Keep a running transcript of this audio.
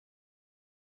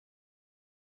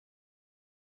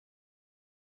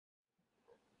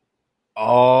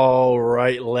All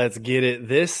right, let's get it.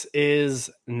 This is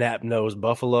Nap Knows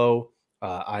Buffalo.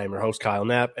 I am your host, Kyle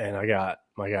Knapp, and I got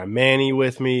my guy Manny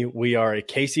with me. We are a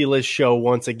Casey List show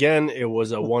once again. It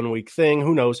was a 1 week thing.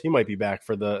 Who knows? He might be back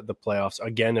for the playoffs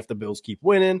again if the Bills keep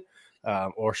winning.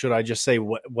 Or should I just say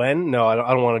when? No, I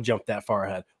don't want to jump that far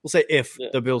ahead. We'll say if Yeah.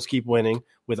 the Bills keep winning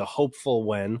with a hopeful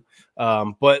when.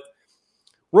 But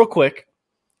real quick,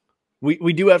 we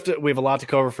have a lot to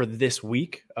cover for this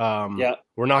week. Yeah.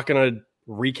 We're not going to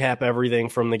recap everything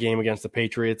from the game against the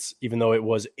Patriots, even though it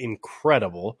was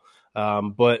incredible.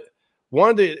 But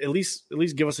wanted to at least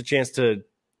give us a chance to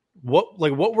what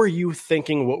were you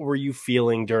thinking? What were you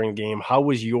feeling during the game? How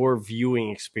was your viewing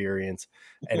experience,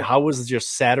 and how was just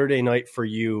Saturday night for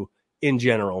you in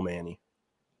general, Manny?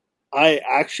 I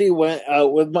actually went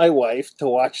out with my wife to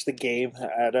watch the game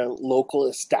at a local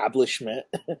establishment.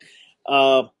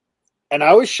 um, and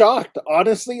I was shocked.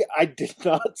 Honestly, I did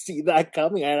not see that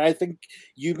coming. And I think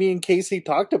you, me, and Casey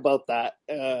talked about that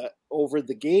over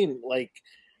the game. Like,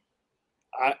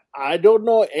 I don't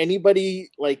know anybody,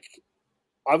 like,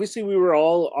 obviously we were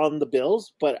all on the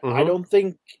Bills, but I Mm-hmm. don't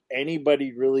think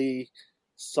anybody really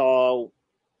saw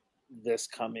this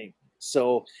coming.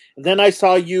 So and then I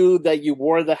saw that you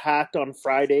wore the hat on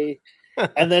Friday,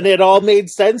 and then it all made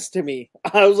sense to me.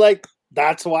 I was like,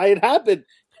 that's why it happened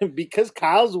because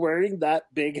Kyle's wearing that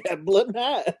big emblem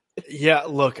hat. Yeah,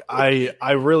 look, I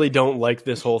really don't like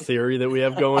this whole theory that we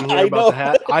have going here I about the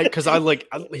know,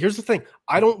 hat. Here's the thing.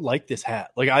 I don't like this hat.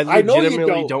 Like I I know you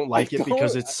legitimately don't. don't I like it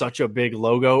because don't. it's such a big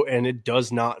logo and it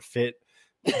does not fit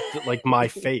like my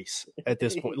face at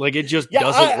this point. Like it just Yeah,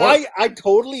 doesn't work. I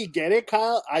totally get it,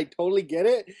 Kyle. I totally get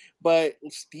it. But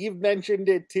Steve mentioned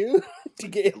it too to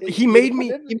get He you to made put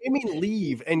me it. he made me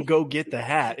leave and go get the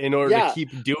hat in order to Yeah. keep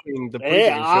doing the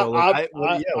Hey, pregame show.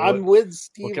 Like I'm with what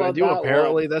Steve can I on do? that one.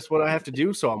 Apparently, that's what I have to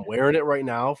do. So I'm wearing it right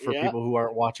now. For Yeah. people who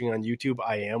aren't watching on YouTube,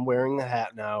 I am wearing the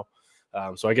hat now.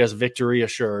 So I guess victory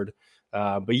assured.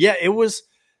 But yeah, it was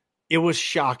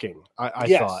shocking. I thought,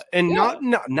 Yes. and Yeah.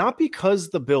 not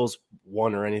because the Bills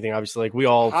won or anything. Obviously, like we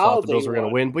all How thought the they Bills were going to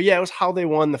won. win, but yeah, it was how they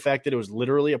won. The fact that it was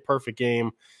literally a perfect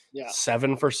game, Yeah.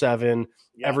 7 for 7.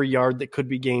 Yeah. Every yard that could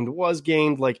be gained was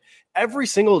gained. Like every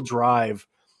single drive.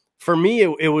 For me,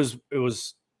 it was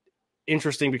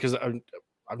interesting because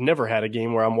I've never had a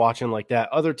game where I'm watching like that.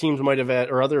 Other teams might have had,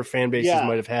 or other fan bases Yeah.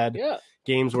 might have had Yeah.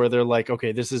 games where they're like,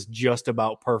 okay, this is just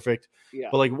about perfect. Yeah.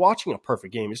 But like watching a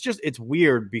perfect game, it's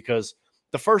weird because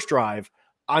the first drive,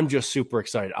 I'm just super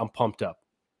excited. I'm pumped up.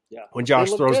 Yeah. When They Josh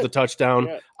look throws the good. touchdown,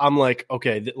 Yeah. I'm like,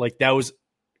 okay, like that was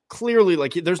clearly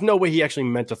like there's no way he actually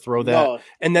meant to throw that. No,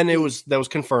 And then he. that was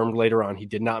confirmed later on. He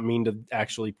did not mean to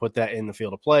actually put that in the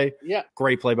field of play. Yeah.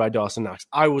 Great play by Dawson Knox.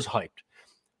 I was hyped.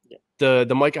 Yeah.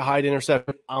 The Micah Hyde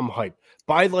interception, I'm hyped.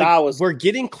 By like That was. we're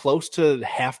getting close to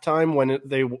halftime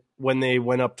when they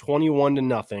went up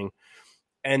 21-0,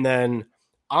 and then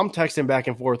I'm texting back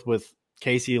and forth with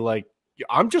Casey like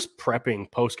I'm just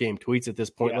prepping post game tweets at this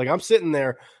point. Yeah. Like I'm sitting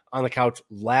there on the couch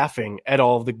laughing at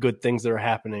all of the good things that are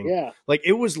happening. Yeah. Like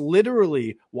it was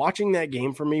literally watching that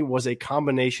game for me was a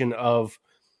combination of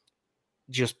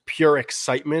just pure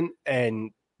excitement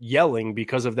and yelling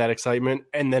because of that excitement,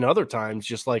 and then other times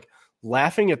just like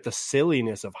laughing at the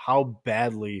silliness of how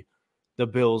badly the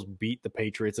Bills beat the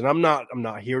Patriots. And I'm not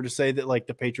here to say that like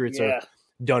the Patriots are Yeah.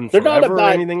 done They're not a forever or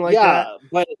bad. anything like that, Yeah,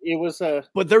 but it was a.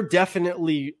 but they're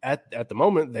definitely at the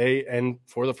moment they and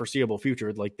for the foreseeable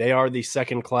future, like they are the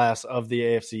second class of the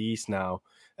AFC East now,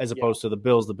 as Yeah. opposed to the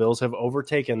Bills. The Bills have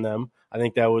overtaken them. I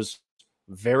think that was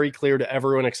very clear to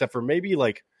everyone except for maybe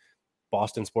like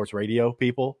Boston sports radio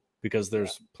people, because Yeah.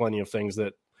 there's plenty of things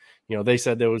that, they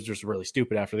said that was just really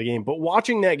stupid after the game. But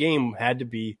watching that game had to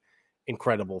be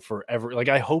incredible for like,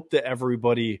 I hope that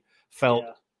everybody felt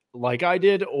Yeah. like I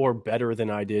did or better than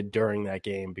I did during that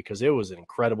game, because it was an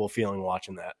incredible feeling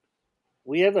watching that.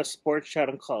 We have a sports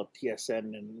channel called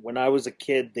TSN, and when I was a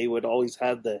kid, they would always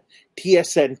have the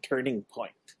TSN turning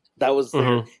point. That was their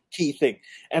Mm-hmm. key thing.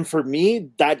 And for me,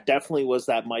 that definitely was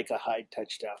that Micah Hyde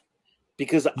touchdown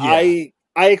because Yeah.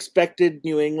 I expected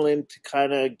New England to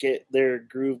kind of get their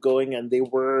groove going, and they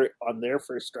were on their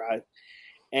first drive.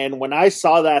 And when I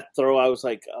saw that throw, I was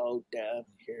like, "Oh damn,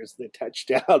 here's the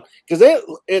touchdown!" Because that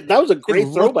was a It great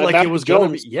throw looked by like it Matthew was going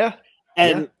to be. Jones, Yeah.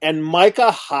 Yeah. and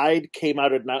Micah Hyde came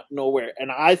out of nowhere, and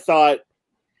I thought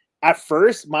at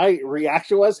first my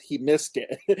reaction was he missed it,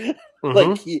 like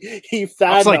Mm-hmm. he I was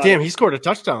fanned like, on damn, it. he scored a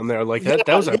touchdown there. Like that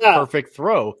Yeah, was a yeah, perfect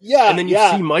throw. And yeah, then you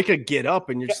yeah. see Micah get up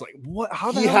and you're just like, what?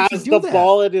 How the He hell does he has the do that?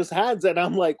 ball in his hands, and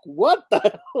I'm like, what the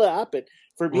hell happened?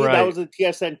 For me, that Right. was a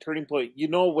TSN turning point. You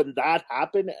know, when that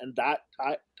happened and that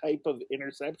type of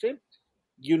interception,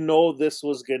 this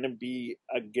was going to be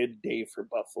a good day for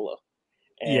Buffalo,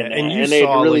 Yeah, and and you it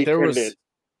saw like really there turned in. was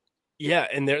yeah,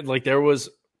 and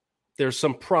there's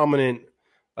some prominent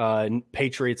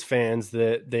Patriots fans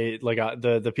that they like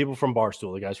the people from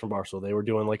Barstool, the guys from Barstool, they were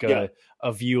doing like Yeah, yeah,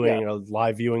 a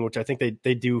live viewing, which I think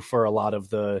they do for a lot of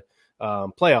the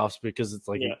playoffs because it's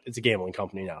like yeah, it's a gambling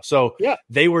company now. So yeah.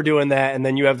 they were doing that, and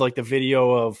then you have like the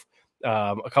video of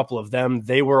a couple of them.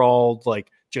 They were all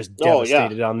like just Oh yeah,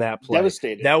 devastated on that play.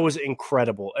 devastated. That was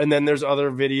incredible. And then there's other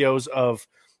videos of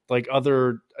like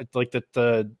other like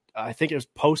the I think it was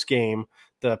post game.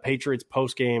 The Patriots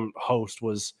post game host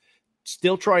was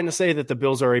still trying to say that the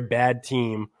Bills are a bad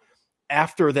team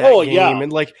after that Oh yeah, game,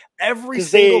 and like every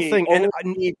because single they thing. And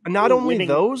only need not two only winning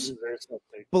those, games or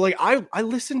something. but like I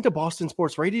listened to Boston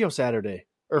Sports Radio Saturday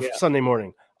or Yeah, Sunday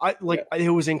morning. yeah, It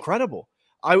was incredible.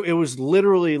 It was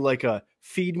literally like a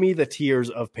feed me the tears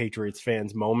of Patriots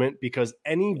fans moment, because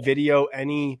any yeah, video,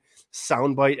 any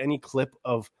soundbite, any clip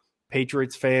of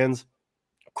Patriots fans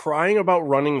crying about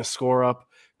running the score up,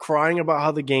 crying about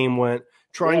how the game went,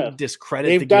 trying to yeah. discredit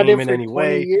the They've done game it in for any 20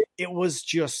 way. years.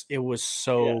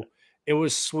 So, Yeah, it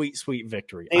was sweet, sweet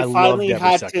victory. they I loved finally every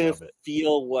had second to of it.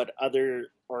 feel what other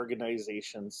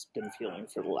organizations been feeling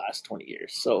for the last 20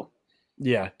 years. So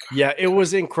Yeah. Yeah. It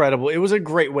was incredible. It was a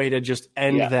great way to just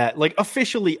end yeah, that, like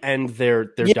officially end their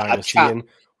yeah, dynasty. chat. And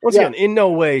once Yeah, again, in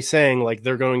no way saying like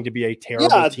they're going to be a terrible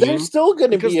yeah. They're team, still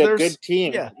going to because be a good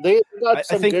team. yeah, They got I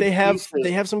some think good they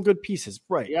pieces. have some good pieces.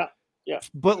 Right. Yeah, yeah,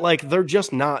 But like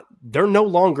they're no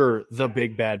longer the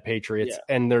big bad Patriots,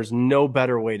 yeah, and there's no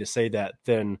better way to say that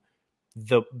than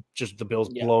the just the Bills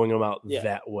yeah, blowing them out yeah,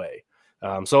 that way.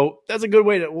 So that's a good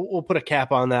way to we'll put a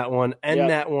cap on that one. End yeah,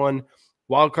 that one.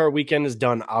 Wild card weekend is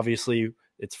done. Obviously,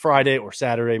 it's Friday or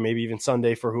Saturday, maybe even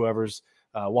Sunday for whoever's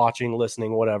watching,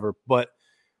 listening, whatever. But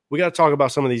we got to talk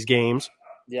about some of these games,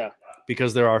 yeah,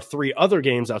 because there are three other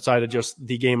games outside of just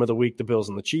the game of the week, the Bills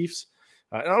and the Chiefs.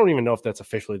 I don't even know if that's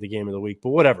officially the game of the week, but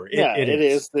whatever, yeah. it It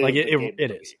is. is Like the game of it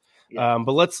the is. week. Yeah,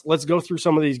 But let's go through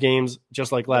some of these games,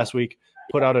 just like yeah, last week.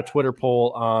 Put out a Twitter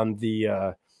poll on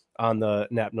the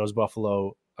Nap Knows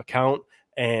Buffalo account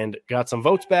and got some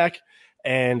votes back.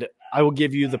 And I will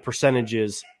give you the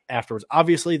percentages afterwards.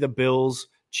 Obviously, the Bills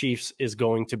Chiefs is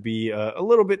going to be a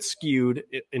little bit skewed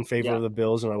in favor yeah, of the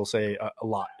Bills, and I will say a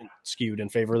lot skewed in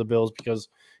favor of the Bills because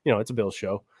it's a Bills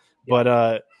show. yeah,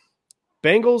 But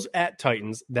Bengals at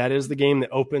Titans, that is the game that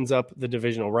opens up the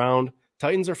divisional round.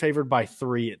 Titans are favored by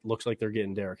 3. It looks like they're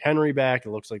getting Derrick Henry back.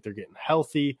 It looks like they're getting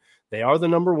healthy. They are the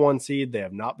number 1 seed. They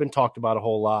have not been talked about a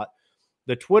whole lot.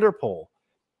 The Twitter poll,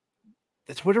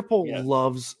 the Twitter poll yeah.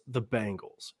 loves the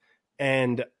Bengals.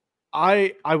 And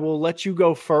I will let you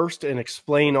go first and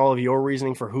explain all of your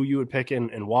reasoning for who you would pick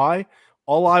and why.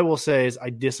 All I will say is I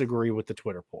disagree with the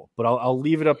Twitter poll, but I'll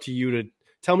leave it up to you to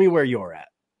tell me where you're at.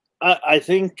 I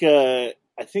think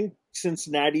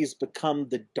Cincinnati's become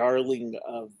the darling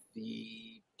of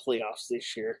the playoffs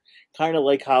this year, kind of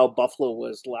like how Buffalo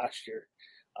was last year.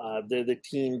 They're the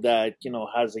team that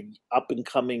has a up and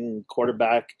coming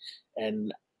quarterback,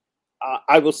 and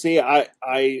I will say I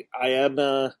am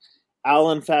a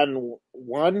Allen fan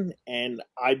one, and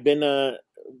I've been a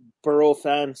Burrow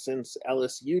fan since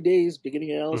LSU days,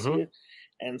 beginning of Mm-hmm. LSU,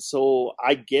 and so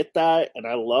I get that, and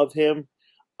I love him.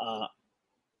 Uh,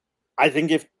 I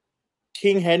think if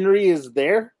King Henry is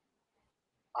there,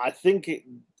 I think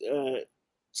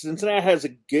Cincinnati has a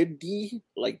good D.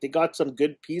 Like they got some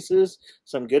good pieces,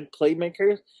 some good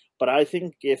playmakers. But I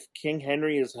think if King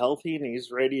Henry is healthy and he's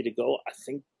ready to go, I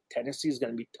think Tennessee is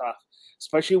going to be tough,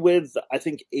 especially with I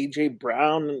think AJ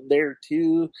Brown there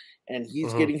too, and he's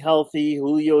Mm-hmm. getting healthy.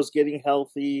 Julio's getting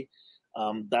healthy.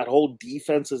 That whole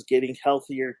defense is getting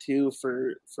healthier too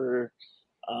for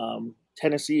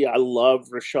Tennessee. I love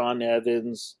Rashawn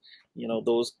Evans.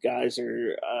 Those guys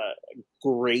are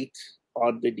great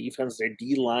on the defense. Their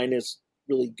D line is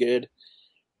really good.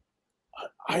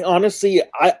 I honestly,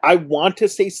 I want to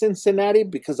say Cincinnati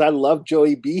because I love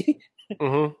Joey B,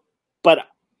 Mm-hmm. but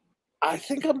I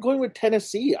think I'm going with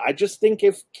Tennessee. I just think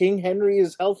if King Henry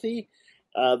is healthy,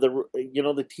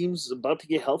 the team's about to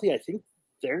get healthy. I think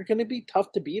they're going to be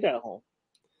tough to beat at home.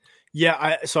 Yeah,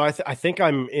 I think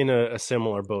I'm in a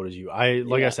similar boat as you.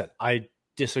 Like I Yeah, said, I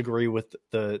disagree with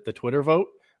the Twitter vote.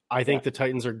 I yeah, think the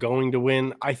Titans are going to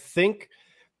win. I think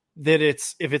that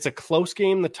if it's a close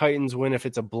game, the Titans win. If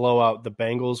it's a blowout, the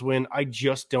Bengals win. I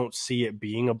just don't see it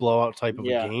being a blowout type of a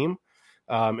yeah, game.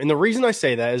 And the reason I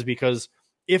say that is because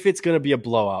if it's going to be a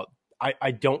blowout,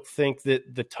 I don't think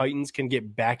that the Titans can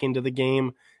get back into the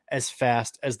game as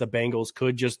fast as the Bengals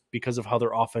could, just because of how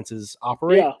their offenses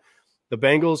operate. yeah, The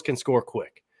Bengals can score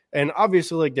quick. And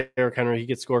obviously, like Derrick Henry, he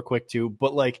gets score quick too.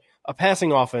 But like a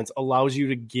passing offense allows you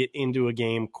to get into a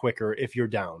game quicker if you're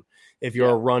down. If you're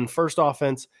Yeah, a run first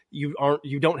offense, you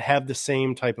don't have the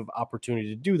same type of opportunity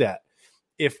to do that.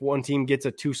 If one team gets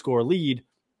a 2-score lead,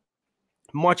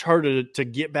 much harder to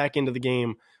get back into the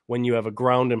game when you have a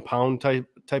ground and pound type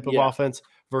of yeah, offense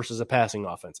versus a passing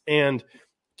offense. And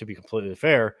to be completely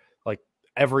fair, like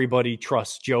everybody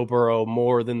trusts Joe Burrow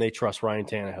more than they trust Ryan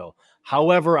Tannehill.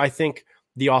 However, I think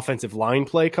the offensive line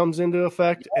play comes into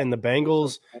effect, and the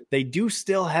Bengals, they do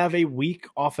still have a weak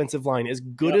offensive line. As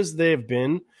good yeah, as they have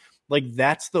been, like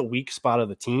that's the weak spot of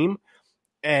the team.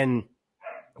 And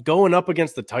going up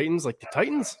against the Titans, like the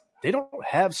Titans, they don't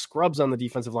have scrubs on the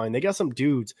defensive line. They got some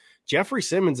dudes. Jeffrey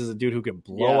Simmons is a dude who can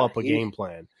blow yeah. up a game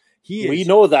plan. He We is,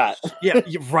 know that. yeah,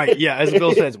 right, yeah. As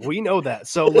Bills fans, we know that.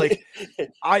 So like,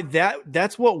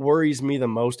 that's what worries me the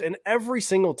most. And every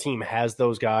single team has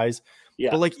those guys.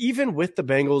 Yeah, But like even with the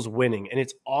Bengals winning, and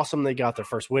it's awesome they got their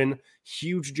first win.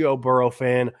 Huge Joe Burrow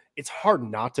fan. It's hard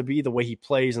not to be the way he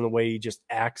plays and the way he just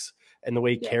acts and the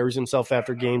way he yeah, carries himself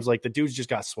after games. Like the dude's just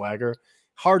got swagger.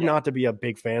 Hard yeah, not to be a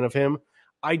big fan of him.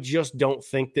 I just don't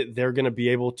think that they're going to be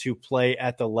able to play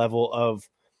at the level of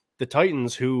the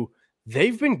Titans, who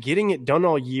they've been getting it done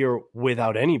all year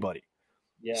without anybody.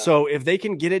 yeah, So if they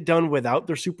can get it done without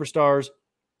their superstars,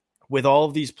 with all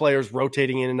of these players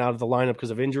rotating in and out of the lineup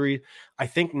because of injury, I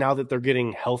think now that they're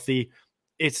getting healthy,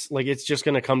 it's just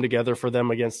going to come together for them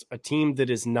against a team that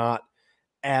is not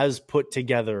as put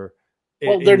together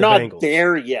well, they're in the not Bengals.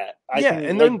 there yet. I Yeah, think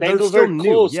and like they're Bengals still are new.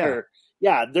 Yeah, closer.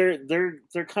 Yeah,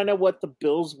 they're kind of what the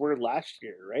Bills were last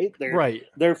year, right? right.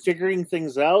 They're figuring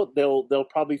things out. They'll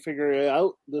probably figure it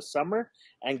out this summer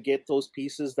and get those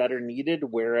pieces that are needed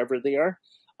wherever they are.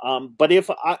 But if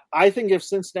I think if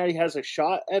Cincinnati has a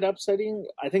shot at upsetting,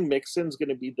 I think Mixon's going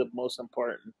to be the most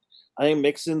important. I think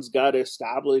Mixon's got to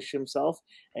establish himself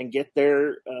and get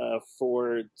there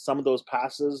for some of those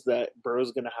passes that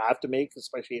Burrow's going to have to make,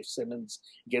 especially if Simmons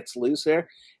gets loose there.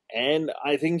 And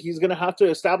I think he's going to have to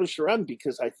establish the run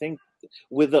because I think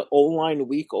with the O line,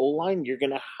 weak O line, you're going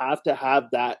to have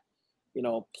that,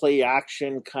 play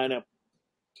action kind of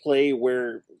play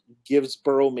where gives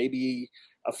Burrow maybe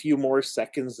a few more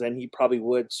seconds than he probably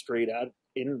would straight out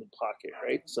in the pocket,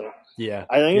 right? So Yeah,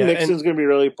 I think yeah, and Mixon's going to be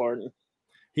really important.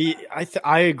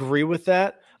 I agree with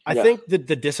that. I Yeah, think that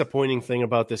the disappointing thing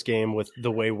about this game with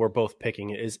the way we're both picking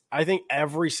it is I think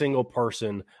every single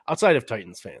person outside of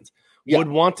Titans fans yeah. would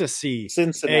want to see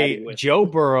Cincinnati a win. Joe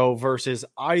Burrow versus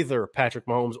either Patrick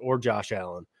Mahomes or Josh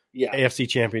Allen Yeah, AFC I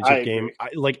Championship game.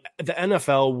 agree. Like the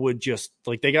NFL would just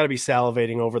like they got to be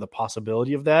salivating over the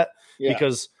possibility of that Yeah,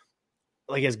 because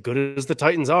like as good as the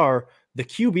Titans are, the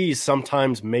QBs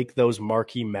sometimes make those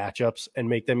marquee matchups and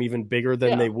make them even bigger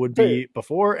than yeah. they would be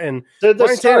before. And They're the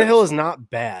Ryan Tannehill is stars. not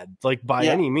bad, like by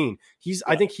Yeah, any mean.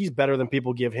 I yeah, think he's better than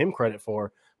people give him credit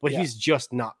for, but yeah, he's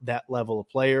just not that level of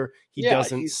player. He yeah.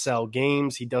 doesn't sell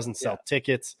games. He doesn't Yeah, sell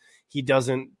tickets. He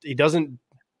doesn't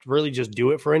really just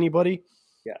do it for anybody.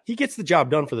 yeah, He gets the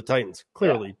job done for the Titans, yeah.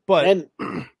 clearly, but And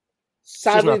it's just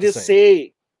sadly not the to same.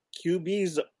 say,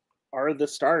 QBs are the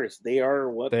stars. They are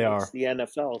what They makes are. the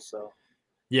NFL. So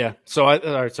Yeah. All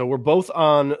right. So we're both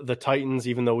on the Titans,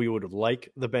 even though we would like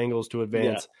the Bengals to yeah,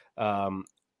 advance.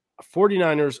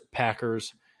 49ers,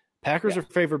 Packers. Packers yeah, are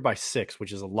favored by 6,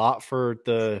 which is a lot for it's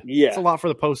a yeah, lot for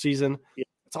the postseason. yeah,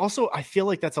 It's also, I feel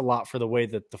like that's a lot for the way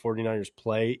that the 49ers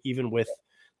play, even with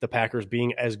the Packers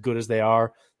being as good as they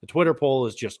are. The Twitter poll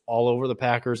is just all over the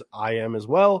Packers. I am as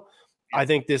well. yeah, I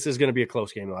think this is going to be a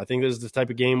close game, though. I think this is the type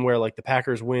of game where like the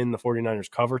Packers win, the 49ers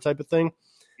cover type of thing.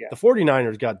 yeah, The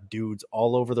 49ers got dudes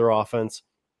all over their offense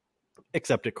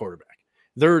except at quarterback.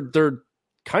 They're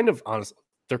kind of honest.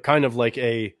 They're kind of like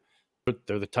they're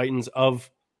the Titans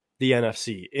of the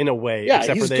NFC in a way, yeah.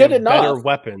 except for He's they good have better enough.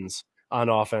 weapons on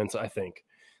offense, I think.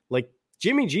 Like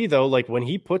Jimmy G though, like when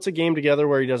he puts a game together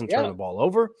where he doesn't turn Yeah, the ball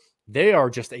over, they are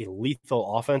just a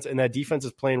lethal offense and that defense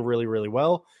is playing really really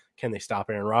well. Can they stop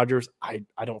Aaron Rodgers? I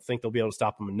don't think they'll be able to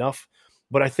stop him enough.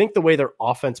 But I think the way their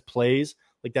offense plays,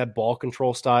 like that ball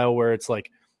control style where it's like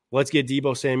let's get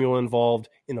Debo Samuel involved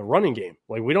in the running game.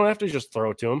 Like we don't have to just throw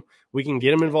it to him. We can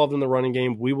get him involved in the running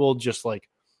game. We will just like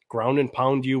ground and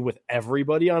pound you with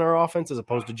everybody on our offense as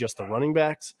opposed to just the running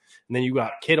backs. And then you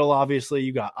got Kittle, obviously.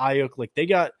 You got Ayuk. Like they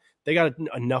got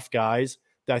enough guys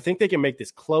that I think they can make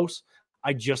this close.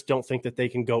 I just don't think that they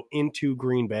can go into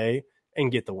Green Bay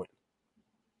and get the win.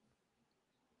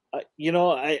 I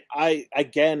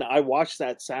watched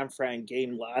that San Fran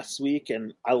game last week,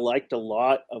 and I liked a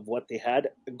lot of what they had.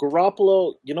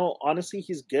 Garoppolo, honestly,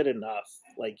 he's good enough.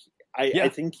 Like I Yeah,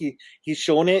 think he's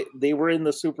shown it. They were in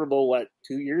the Super Bowl, what,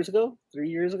 2 years ago, 3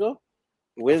 years ago,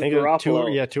 I with think it two,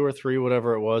 Garoppolo. yeah, two or three,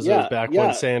 whatever it was. It was Yeah, back when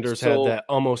yeah. Sanders had So that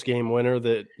almost game winner.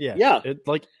 That yeah, yeah, it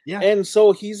like yeah, and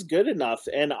so he's good enough,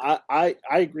 and I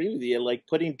agree with you. Like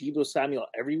putting Debo Samuel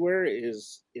everywhere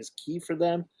is key for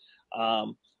them.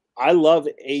 Um, I love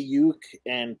Ayuk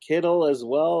and Kittle as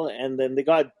well, and then they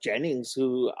got Jennings,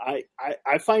 who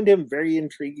I find him very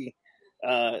intriguing.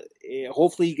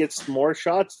 Hopefully, he gets more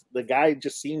shots. The guy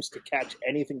just seems to catch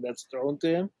anything that's thrown to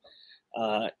him.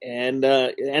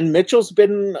 And Mitchell's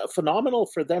been phenomenal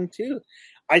for them too.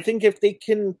 I think if they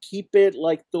can keep it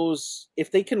like those,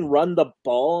 if they can run the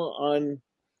ball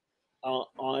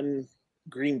on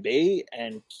Green Bay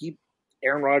and keep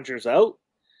Aaron Rodgers out,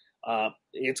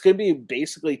 it's going to be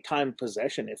basically time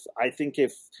possession.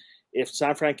 If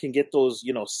San Fran can get those,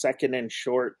 second and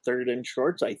short, third and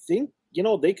shorts, I think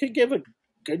they could give a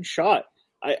good shot.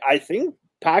 I think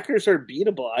Packers are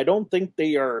beatable. I don't think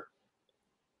they are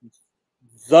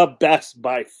the best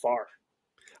by far.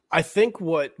 I think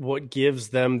what gives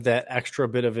them that extra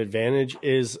bit of advantage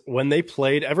is when they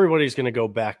played, everybody's going to go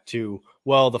back to,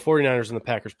 well, the 49ers and the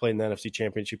Packers played in the NFC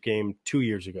Championship game 2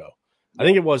 years ago. I Yeah,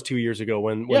 think it was 2 years ago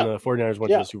when yeah, the 49ers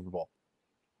went to yeah, the Super Bowl.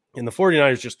 And the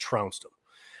 49ers just trounced them.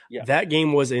 yeah. That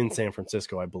game was in San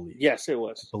Francisco, I believe. Yes, it I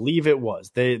was. believe it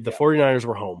was. The Yeah, 49ers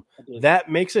were home. I believe.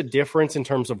 That makes a difference in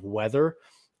terms of weather.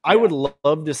 I Yeah. would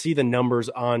love to see the numbers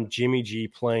on Jimmy G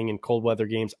playing in cold weather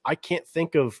games. I can't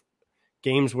think of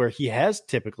games where he has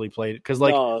typically played because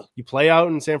like No. you play out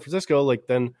in San Francisco, like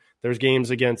then there's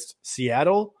games against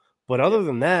Seattle, but Yeah. other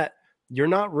than that, you're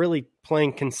not really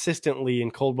playing consistently in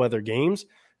cold weather games.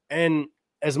 And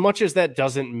as much as that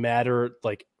doesn't matter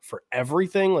like for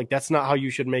everything, like that's not how you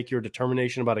should make your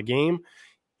determination about a game.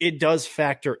 It does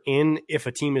factor in if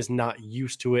a team is not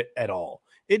used to it at all.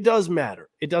 It does matter.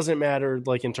 It doesn't matter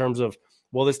like in terms of,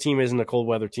 well, this team isn't a cold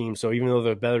weather team, so even though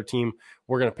they're a better team,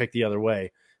 we're going to pick the other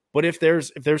way. But if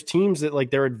there's teams that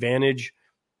like their advantage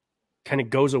kind of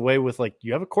goes away with like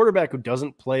you have a quarterback who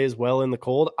doesn't play as well in the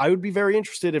cold, I would be very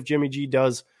interested if Jimmy G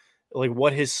does like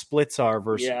what his splits are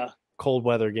versus Yeah. cold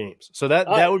weather games. So that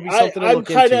I, that would be I something to I'm look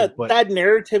kind into. of, But that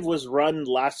narrative was run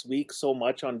last week so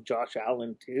much on Josh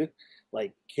Allen too.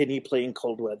 Like, can he play in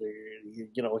cold weather?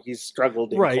 He's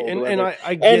struggled in right, cold and weather,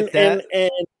 I and get and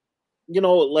that. and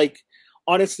like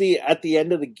honestly, at the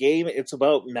end of the game, it's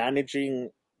about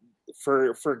managing.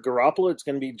 For Garoppolo, it's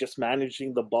going to be just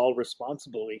managing the ball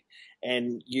responsibly,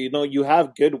 and you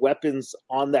have good weapons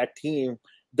on that team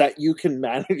that you can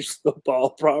manage the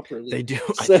ball properly. They do.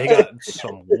 So They got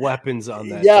some weapons on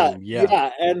that yeah, team. Yeah.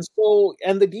 yeah,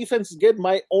 and the defense is good.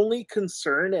 My only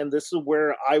concern, and this is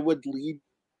where I would lead,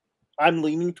 I'm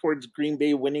leaning towards Green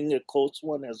Bay winning a close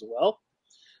one as well.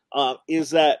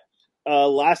 Is that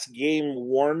last game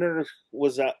Warner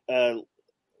was out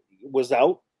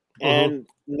Mm-hmm. and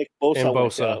Nick And Bosa went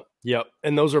Bosa. out. Yep.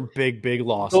 And those are big, big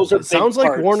losses. Those are It big sounds like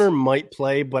parts. Warner might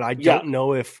play, but I Yeah, don't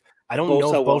know if Bosa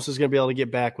will. Bosa's going to be able to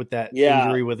get back with that Yeah,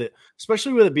 injury with it,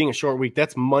 especially with it being a short week.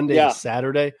 That's Monday to yeah,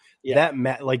 Saturday. yeah. That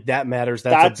matters.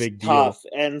 That's a That's big tough,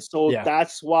 deal. and so Yeah.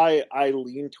 that's why I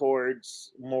lean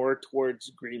more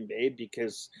towards Green Bay,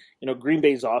 because Green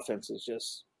Bay's offense is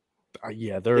just,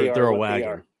 Yeah, they they're are a what they wagon.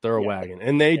 are. They're a Yeah, wagon.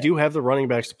 And they yeah, do have the running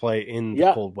backs to play in the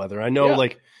yeah, cold weather. I know yeah.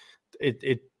 like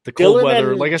the cold Dylan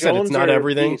weather, like and I said, it's Jones not are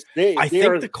everything. beasts. They I they think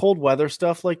are. the cold weather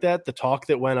stuff like that, the talk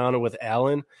that went on with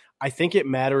Allen, I think it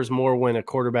matters more when a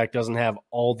quarterback doesn't have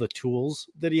all the tools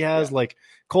that he Yeah. has. Like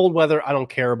cold weather, I don't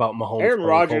care about Mahomes Aaron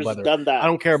playing cold Rodgers has weather. done I that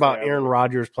don't care about Aaron forever.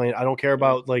 Rodgers playing. I don't care Yeah,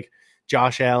 about like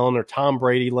Josh Allen or Tom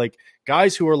Brady, like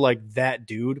guys who are like that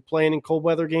dude playing in cold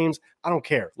weather games. I don't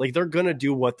care. Like they're gonna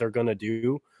do what they're gonna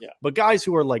do. yeah, But guys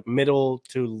who are like middle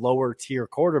to lower tier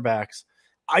quarterbacks,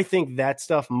 I think that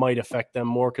stuff might affect them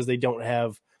more because they don't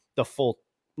have the full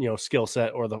skill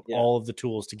set or the yeah, all of the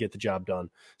tools to get the job done.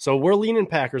 So we're leaning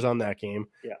Packers on that game.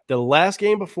 yeah, The last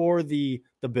game before the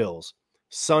Bills,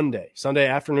 Sunday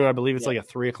afternoon, I believe it's yeah, like a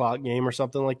 3 o'clock game or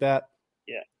something like that.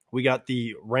 yeah, We got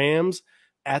the Rams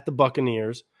at the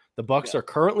Buccaneers. The Bucks yeah, are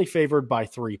currently favored by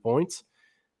 3 points.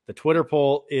 The Twitter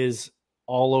poll is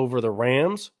all over the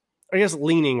Rams. I guess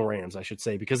leaning Rams, I should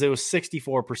say, because it was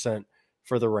 64%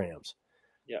 for the Rams.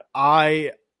 yeah,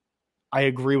 I I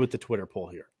agree with the Twitter poll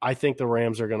here. I think the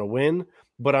Rams are going to win,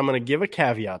 but I'm going to give a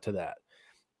caveat to that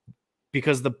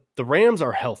because the Rams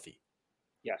are healthy.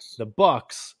 yes, The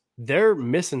Bucks, they're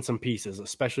missing some pieces,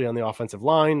 especially on the offensive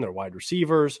line, their wide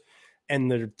receivers, and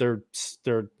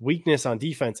their weakness on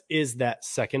defense is that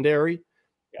secondary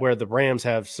yeah, where the Rams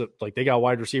have like they got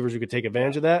wide receivers who could take yeah,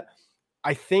 advantage of that.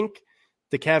 I think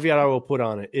the caveat I will put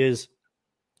on it is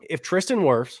if Tristan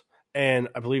Wirfs and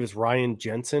I believe it's Ryan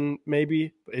Jensen,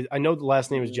 maybe. I know the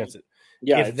last name is Mm, Jensen.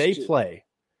 yeah, If they play,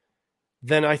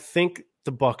 then I think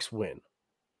the Bucks win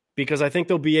because I think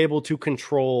they'll be able to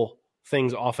control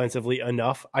things offensively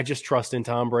enough. I just trust in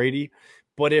Tom Brady.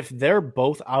 But if they're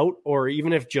both out, or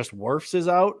even if just Wirfs is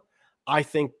out, I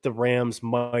think the Rams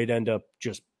might end up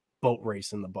just boat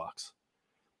racing the Bucks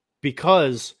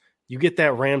because you get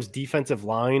that Rams defensive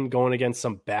line going against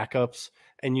some backups,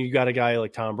 and you got a guy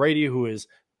like Tom Brady who is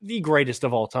the greatest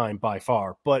of all time by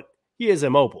far, but he is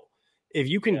immobile. If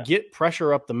you can yeah, get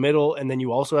pressure up the middle, and then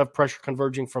you also have pressure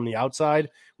converging from the outside,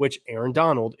 which Aaron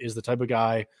Donald is the type of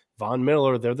guy, Von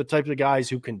Miller, they're the type of guys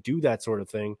who can do that sort of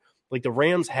thing. Like the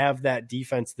Rams have that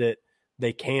defense that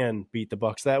they can beat the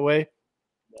Bucks that way.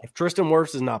 If Tristan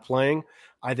Wirfs is not playing,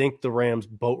 I think the Rams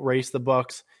boat race the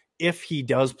Bucks. If he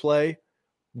does play,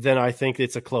 then I think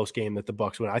it's a close game that the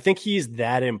Bucks win. I think he's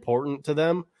that important to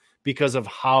them because of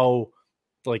how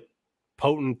like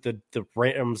potent the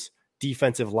Rams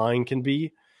defensive line can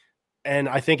be. And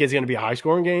I think it's going to be a high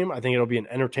scoring game. I think it'll be an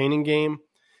entertaining game.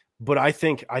 But I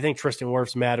think Tristan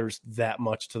Wirfs matters that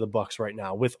much to the Bucks right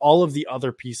now with all of the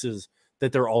other pieces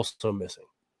that they're also missing.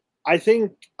 I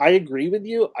think I agree with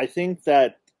you. I think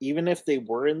that even if they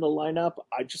were in the lineup,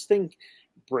 I just think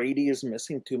Brady is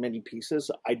missing too many pieces.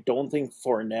 I don't think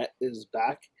Fournette is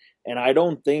back, and I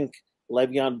don't think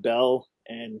Le'Veon Bell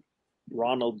and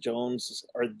Ronald Jones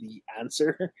are the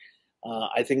answer.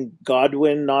 I think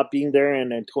Godwin not being there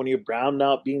and Antonio Brown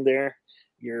not being there,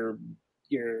 you're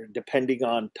you're depending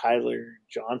on Tyler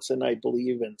Johnson, I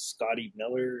believe, and Scotty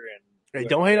Miller and Hey,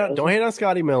 whoever else. don't hate on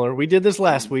Scotty Miller. We did this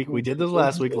last week. We did this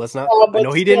last week. Let's not. Oh, I but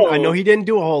know he didn't. I know still, he didn't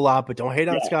do a whole lot, but don't hate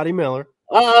on yeah. Scotty Miller.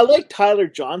 I like Tyler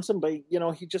Johnson, but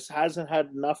he just hasn't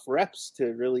had enough reps to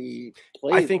really I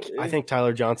play. think I think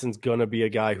Tyler Johnson's gonna be a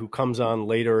guy who comes on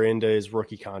later into his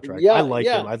rookie contract. I Yeah, like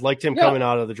him. yeah, I liked him yeah, coming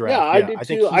out of the yeah. draft. I Yeah, do I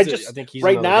think too. I I just think he's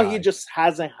right another now he guy. just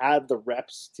hasn't had the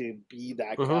reps to be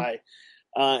that Mm-hmm.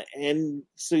 guy, and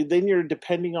so then you're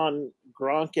depending on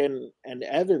Gronk and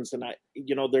Evans, and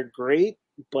they're great,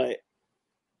 but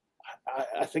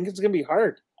I think it's gonna be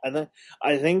hard.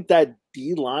 I think that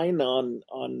D line on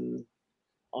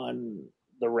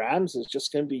the Rams is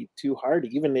just going to be too hard,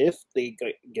 even if they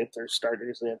get their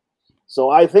starters in. So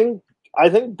I think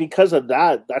because of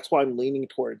that, that's why I'm leaning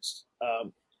towards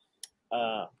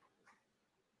uh,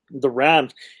 the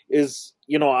Rams.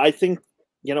 I think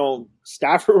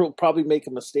Stafford will probably make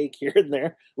a mistake here and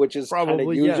there, which is kind of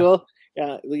Probably, yeah. usual.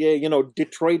 Yeah,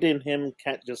 Detroit and him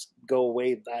can't just go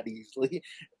away that easily.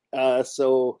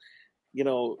 So you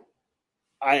know,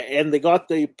 and they got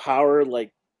the power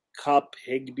like Cup,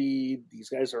 Higby. These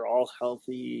guys are all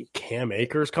healthy. Cam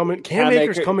Akers coming. Cam Cam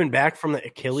Akers Akers, coming back from the he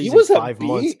Achilles in was a 5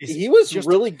 months beat. is He was just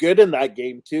really good in that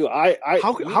game too.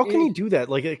 how can he do that?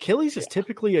 Like Achilles is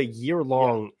typically a year Yeah,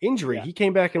 long injury. yeah, He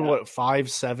came back in yeah. what 5,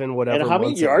 7, And whatever how many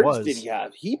months it yards did was. he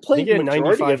have? He I think played he had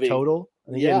majority of 95 it. total.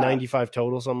 I think he had Yeah, 95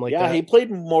 total, something like yeah. He that.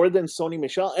 played more than Sony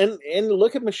Michelle. And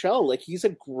look at Michelle. Like he's a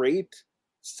great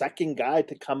second guy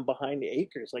to come behind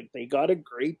Akers. Like they got a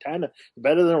great tandem,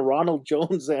 better than Ronald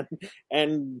Jones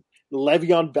and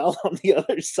Le'Veon Bell on the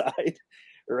other side,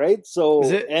 right? Is So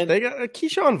it and they got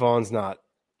Keyshawn Vaughn's not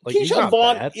like he's Keyshawn not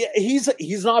Vaughn, bad. yeah,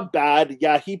 he's not bad.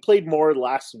 Yeah, he played more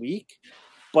last week,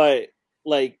 but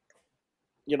like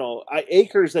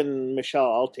Akers and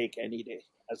Michelle, I'll take any day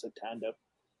as a tandem.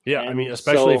 Yeah, I mean, And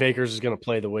especially if so Akers is going to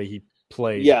play the way he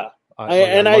played, yeah, like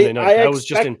and on I Monday night. I That was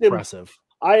just expect him. impressive.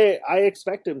 I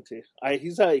expect him to.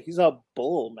 He's a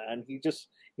bull, man.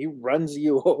 He runs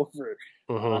you over,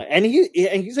 Hmm. and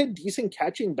he's a decent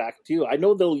catching back too. I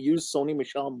know they'll use Sony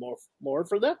Michelle more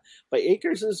for that, but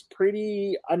Akers is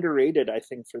pretty underrated, I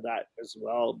think, for that as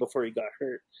well. Before he got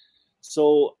hurt,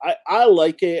 so I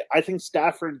like it. I think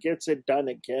Stafford gets it done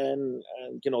again,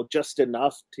 and just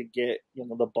enough to get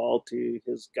the ball to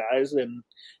his guys, and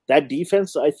that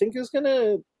defense I think is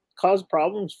gonna cause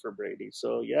problems for Brady.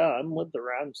 So yeah, I'm with the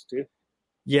Rams too.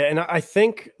 Yeah, and I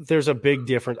think there's a big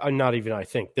difference. Not even I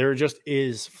think there just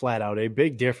is flat out a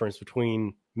big difference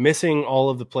between missing all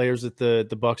of the players that the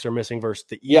Bucks are missing versus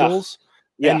the Yeah, Eagles,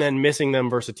 and yeah, then missing them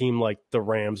versus a team like the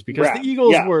Rams because the Rams.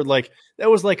 Eagles Yeah, were like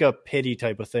that was like a pity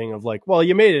type of thing of like, well,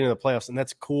 you made it in the playoffs and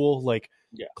that's cool, like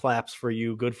yeah, claps for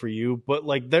you, good for you, but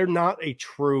like they're not a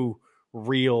true,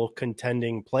 real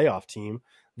contending playoff team.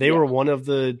 They yeah. were one of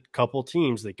the couple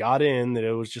teams that got in that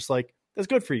it was just like that's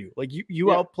good for you. Like you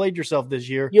Yeah. outplayed yourself this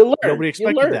year. You learn. Nobody You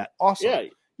expected learn. that. Awesome. Yeah, Yeah.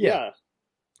 yeah,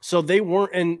 So they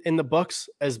weren't and the Bucks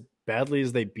as badly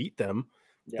as they beat them,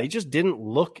 yeah, they just didn't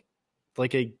look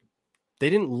like a they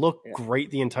didn't look yeah,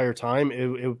 great the entire time.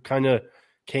 It kind of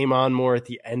came on more at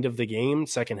the end of the game,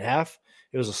 second half.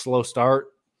 It was a slow start.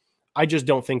 I just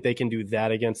don't think they can do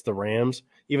that against the Rams,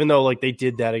 even though like they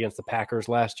did that against the Packers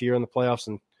last year in the playoffs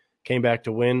and came back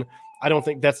to win. I don't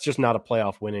think that's just not a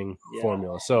playoff winning Yeah.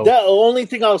 formula. The So only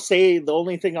thing I'll say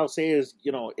is,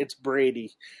 it's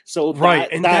Brady. So right,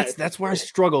 that and that that's where I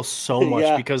struggle so much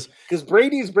yeah, because because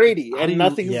Brady's Brady, how do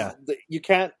and you? Yeah, you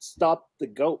can't stop the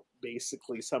goat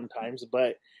basically sometimes.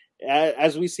 But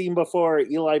as we've seen before,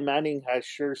 Eli Manning has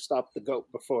sure stopped the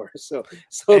goat before. So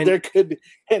and there could,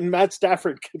 and Matt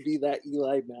Stafford could be that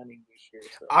Eli Manning this year.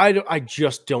 So I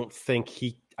just don't think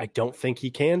he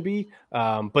can be.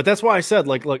 But that's why I said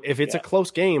like, look, if it's a yeah, close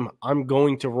game, I'm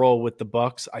going to roll with the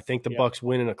Bucks. I think the yeah, Bucks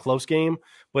win in a close game.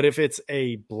 But if it's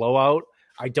a blowout,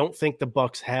 I don't think the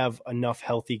Bucks have enough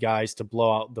healthy guys to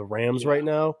blow out the Rams yeah. right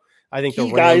now. I think the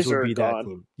Key Rams guys would are be that gone.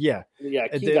 team. Yeah. Yeah,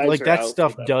 key guys Like are that out for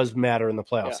stuff them. does matter in the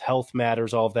Yeah, playoffs. Health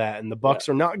matters, all that. And the yeah, Bucks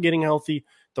are not getting healthy.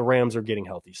 The Rams are getting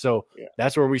healthy. So yeah,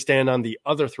 that's where we stand on the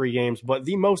other three games. But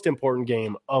the most important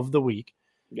game of the week,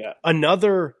 yeah,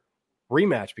 another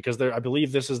rematch, because I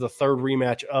believe this is the third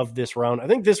rematch of this round. I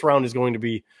think this round is going to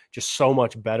be just so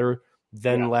much better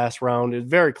than yeah, last round. It's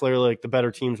very clearly like the better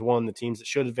teams won, the teams that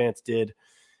should advance did.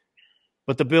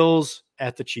 But the Bills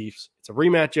at the Chiefs, it's a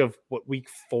rematch of what, week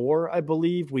 4, I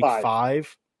believe, week 5.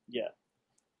 5, Yeah,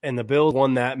 and the Bills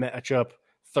won that matchup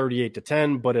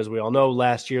 38-10. But as we all know,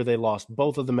 last year they lost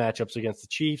both of the matchups against the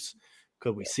Chiefs.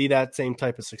 Could we see that same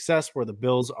type of success where the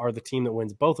Bills are the team that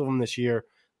wins both of them this year?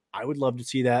 I would love to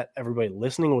see that. Everybody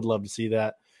listening would love to see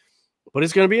that. But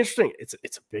it's going to be interesting. It's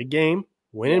a big game.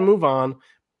 Win and yeah, move on.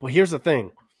 But here's the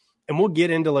thing, and we'll get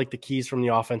into like the keys from the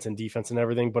offense and defense and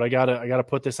everything. But I gotta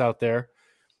put this out there.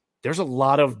 There's a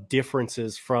lot of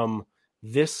differences from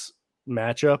this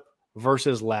matchup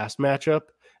versus last matchup.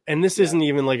 And this yeah, isn't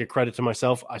even like a credit to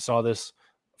myself. I saw this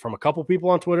from a couple people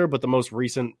on Twitter, but the most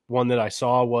recent one that I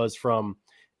saw was from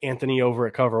Anthony over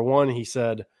at Cover One. He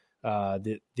said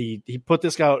he put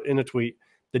this out in a tweet.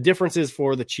 The differences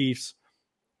for the Chiefs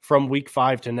from week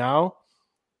 5 to now,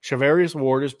 Charvarius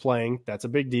Ward is playing. That's a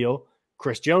big deal.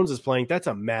 Chris Jones is playing. That's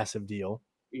a massive deal.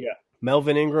 yeah,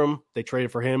 Melvin Ingram, they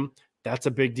traded for him. That's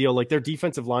a big deal. Like their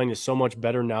defensive line is so much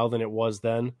better now than it was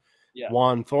then. yeah,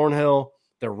 Juan Thornhill,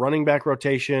 their running back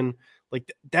rotation,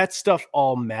 like that stuff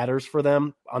all matters for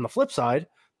them. On the flip side,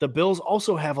 the Bills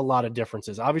also have a lot of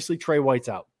differences. Obviously, Trey White's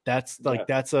out. yeah.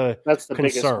 That's a That's the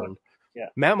biggest one. concern. Yeah,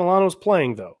 Matt Milano's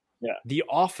playing though. yeah, The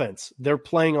offense, they're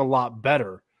playing a lot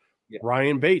better. yeah,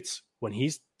 Ryan Bates, when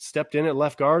he's stepped in at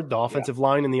left guard, the yeah, offensive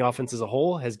line and the offense as a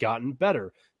whole has gotten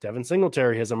better. Devin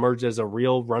Singletary has emerged as a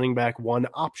real running back one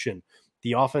option.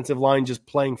 The offensive line just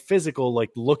playing physical, like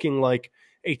looking like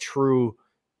a true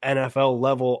NFL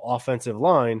level offensive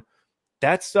line.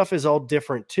 That stuff is all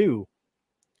different too.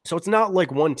 So it's not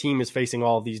like one team is facing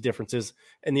all of these differences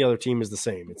and the other team is the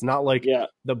same. It's not like yeah,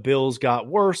 the Bills got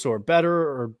worse or better,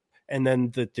 or and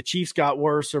then the Chiefs got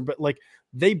worse, or but like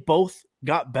they both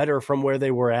got better from where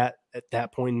they were at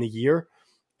that point in the year.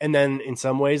 And then in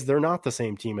some ways they're not the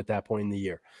same team at that point in the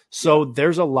year. yeah, So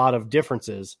there's a lot of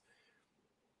differences.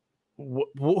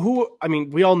 Who I mean,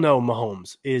 we all know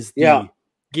Mahomes is yeah, the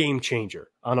game changer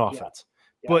on yeah, offense,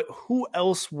 yeah. but who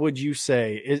else would you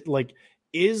say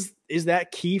is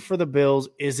that key for the Bills?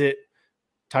 Is it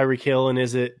Tyreek Hill and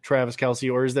is it Travis Kelsey,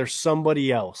 or is there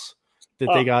somebody else that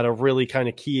Uh, they got to really kind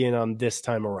of key in on this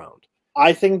time around?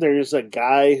 I think there's a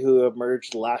guy who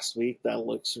emerged last week that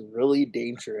looks really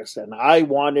dangerous, and I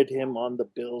wanted him on the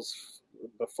Bills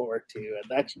before too, and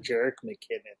that's Jerick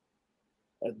McKinnon.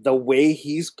 The way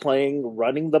he's playing,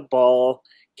 running the ball,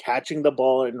 catching the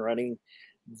ball, and running,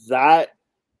 that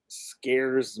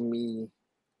scares me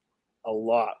a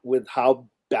lot with how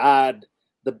bad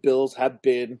the Bills have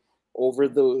been over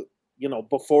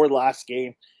before last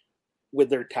game with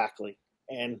their tackling.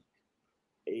 And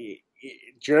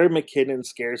Jerry McKinnon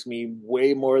scares me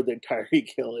way more than Tyreek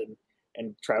Hill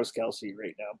and Travis Kelsey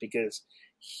right now because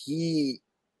he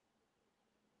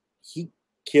he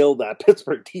killed that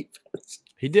Pittsburgh defense.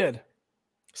 He did.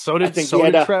 So I did think he so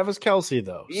had did a Travis Kelsey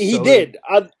though. he So did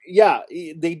did. Yeah,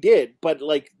 they did. But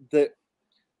like the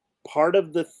part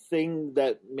of the thing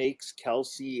that makes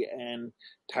Kelsey and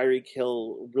Tyreek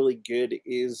Hill really good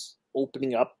is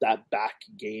opening up that back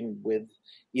game with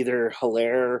either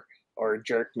Hilaire or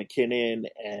Jerick McKinnon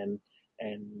and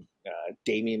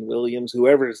Damian Williams,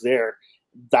 whoever's there.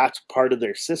 That's part of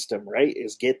their system, right?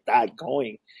 Is get that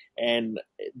going, and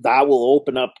that will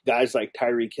open up guys like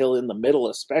Tyreek Hill in the middle,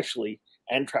 especially,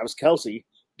 and Travis Kelsey,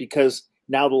 because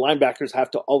now the linebackers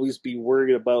have to always be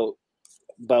worried about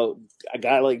a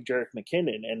guy like Jerick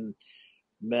McKinnon, and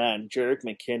man, Jerick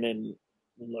McKinnon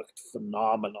looked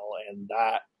phenomenal, and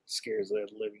that scares the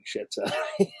living shits out.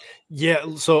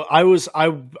 Yeah, so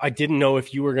I didn't know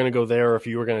if you were going to go there or if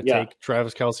you were going to Yeah, take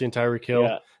Travis Kelce and Tyreek Hill.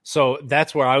 yeah, So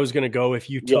that's where I was going to go if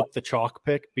you yeah, took the chalk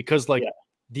pick, because like yeah.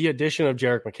 the addition of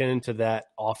Jerick McKinnon to that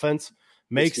offense It's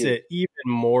makes huge. it even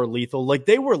more lethal. Like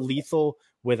they were lethal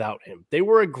without him. They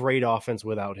were a great offense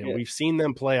without him. Yeah, We've seen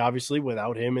them play obviously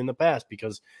without him in the past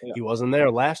because yeah, he wasn't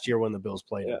there last year when the Bills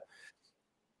played yeah, him.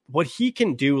 What he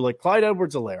can do, like Clyde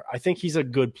Edwards-Helaire, I think he's a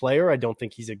good player. I don't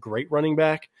think he's a great running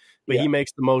back, but yeah, he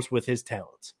makes the most with his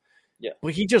talents. yeah.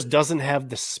 But he just doesn't have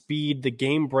the speed, the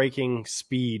game breaking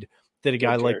speed that a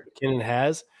guy That like Jared. McKinnon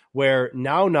has, where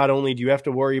now not only do you have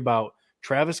to worry about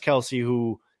Travis Kelce,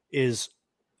 who is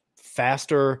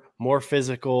faster, more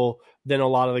physical than a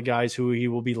lot of the guys who he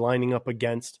will be lining up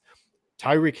against,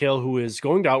 Tyreek Hill, who is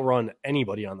going to outrun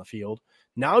anybody on the field.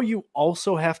 Now you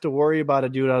also have to worry about a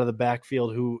dude out of the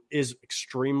backfield who is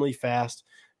extremely fast,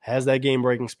 has that game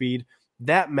breaking speed.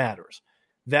 That matters.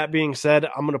 That being said,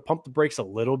 I'm going to pump the brakes a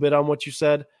little bit on what you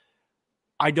said.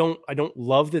 I don't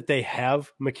love that they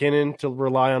have McKinnon to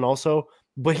rely on also,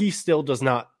 but he still does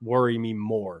not worry me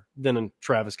more than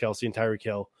Travis Kelce and Tyreek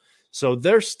Hill. So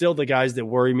they're still the guys that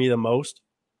worry me the most,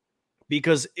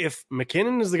 because if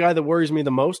McKinnon is the guy that worries me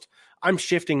the most, I'm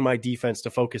shifting my defense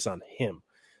to focus on him.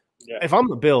 Yeah, If I'm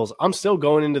the Bills, I'm still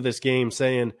going into this game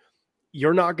saying,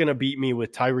 you're not going to beat me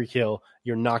with Tyreek Hill.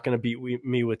 You're not going to beat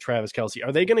me with Travis Kelce.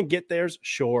 Are they going to get theirs?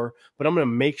 Sure. But I'm going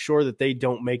to make sure that they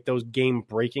don't make those game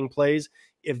breaking plays.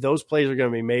 If those plays are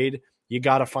going to be made, you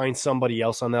got to find somebody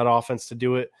else on that offense to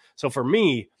do it. So for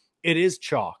me, it is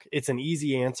chalk. It's an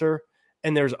easy answer.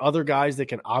 And there's other guys that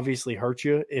can obviously hurt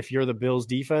you if you're the Bills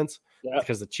defense, yeah,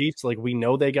 because the Chiefs, like we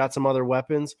know they got some other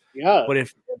weapons. yeah, But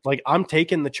if like I'm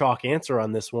taking the chalk answer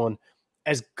on this one,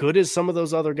 as good as some of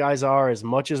those other guys are, as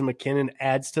much as McKinnon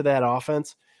adds to that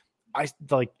offense, I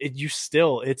like it. You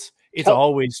still, Kel-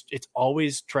 it's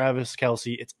always Travis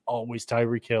Kelce, it's always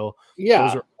Tyreek Hill. Those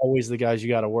yeah. are always the guys you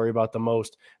got to worry about the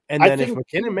most. And I then if think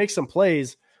McKinnon makes some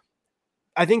plays,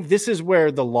 I think this is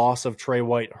where the loss of Trey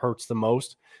White hurts the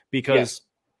most, because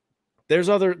yes,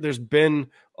 there's been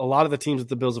a lot of the teams that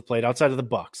the Bills have played outside of the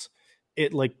Bucks.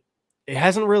 It like it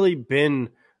hasn't really been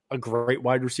a great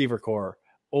wide receiver core,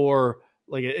 or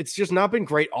like it's just not been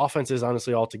great offenses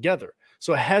honestly altogether.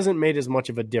 So it hasn't made as much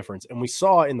of a difference. And we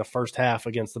saw in the first half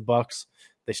against the Bucks,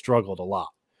 they struggled a lot.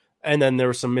 And then there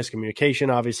was some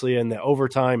miscommunication obviously in the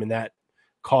overtime, and that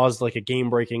caused like a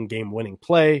game-breaking, game-winning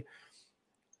play.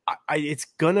 It's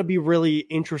going to be really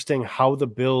interesting how the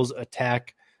Bills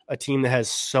attack a team that has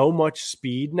so much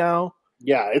speed now,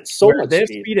 yeah. It's so where much they have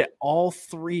speed. speed at all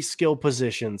three skill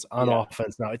positions on Yeah,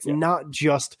 offense now. It's yeah, not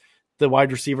just the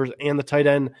wide receivers and the tight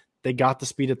end. They got the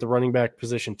speed at the running back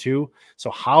position too. So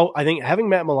how I think having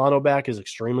Matt Milano back is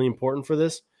extremely important for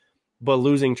this, but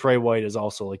losing Trey White is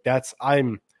also like that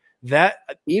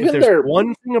if even there's their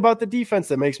one thing about the defense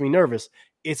that makes me nervous,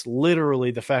 it's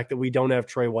literally the fact that we don't have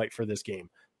Trey White for this game.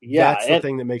 yeah, That's the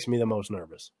thing that makes me the most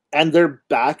nervous. and their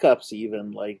backups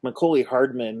even like Macaulay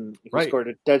Hardman, who Right. scored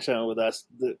a touchdown with us.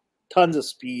 Tons of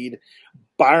speed.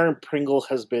 Byron Pringle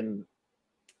has been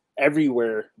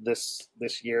everywhere this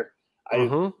year. I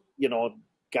Mm-hmm. you know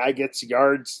guy gets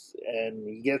yards and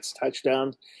he gets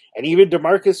touchdowns, and even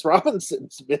Demarcus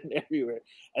Robinson's been everywhere.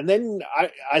 And then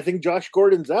I think Josh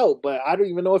Gordon's out, but I don't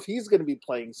even know if he's going to be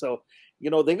playing. So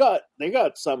they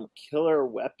got some killer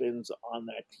weapons on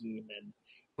that team, and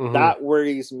Mm-hmm. that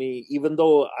worries me. Even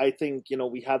though I think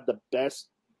we have the best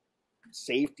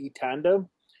safety tandem,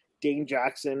 Dane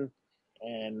Jackson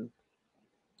and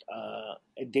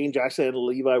Dane Jackson and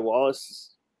Levi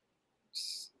Wallace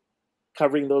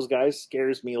covering those guys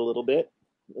scares me a little bit.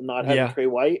 Not having Yeah. Trey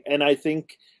White, and I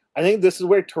think this is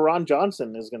where Teron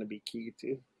Johnson is going to be key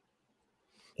too.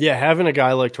 Yeah, having a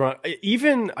guy like Toronto,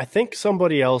 even I think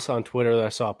somebody else on Twitter that I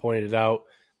saw pointed out,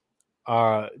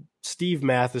 uh, Steve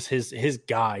Mathis, his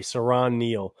guy, Saron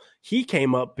Neal, he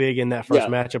came up big in that first Yeah,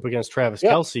 matchup against Travis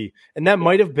yeah, Kelce. And that yeah,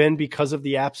 might have been because of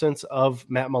the absence of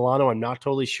Matt Milano. I'm not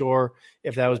totally sure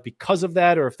if that yeah, was because of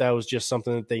that or if that was just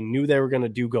something that they knew they were going to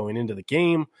do going into the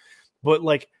game. But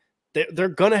like they're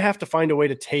going to have to find a way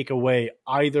to take away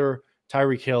either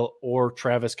Tyreek Hill or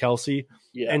Travis Kelce.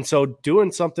 yeah, And so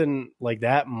doing something like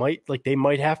that they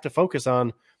might have to focus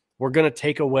on, we're going to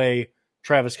take away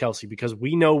Travis Kelce because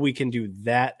we know we can do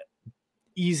that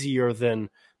easier than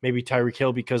maybe Tyreek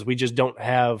Hill because we just don't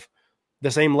have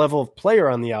the same level of player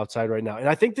on the outside right now. And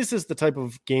I think this is the type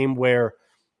of game where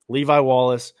Levi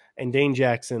Wallace and Dane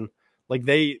Jackson, like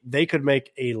they could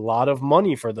make a lot of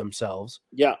money for themselves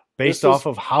yeah. based off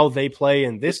of how they play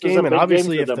in this This is a game. And big game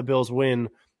obviously for if the them. Bills win,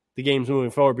 the game's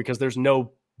moving forward because there's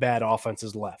no bad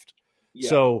offenses left. Yeah,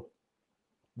 So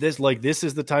this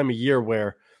is the time of year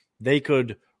where they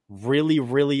could really,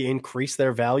 really increase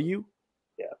their value.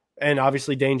 Yeah. And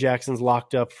obviously Dane Jackson's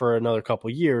locked up for another couple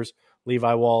years.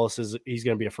 Levi Wallace he's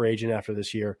going to be a free agent after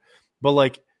this year. But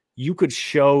like you could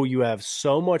show you have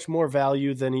so much more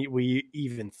value than we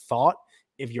even thought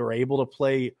if you're able to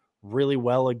play really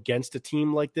well against a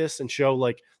team like this and show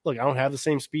like, look, I don't have the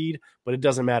same speed, but it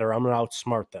doesn't matter. I'm going to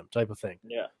outsmart them type of thing.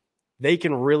 Yeah. They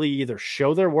can really either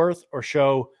show their worth or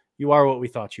show you are what we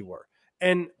thought you were.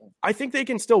 And I think they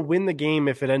can still win the game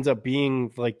if it ends up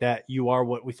being like that you are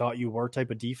what we thought you were type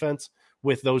of defense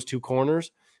with those two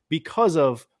corners because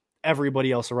of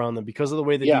everybody else around them, because of the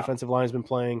way the Yeah. defensive line has been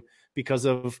playing, because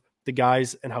of the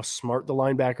guys and how smart the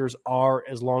linebackers are,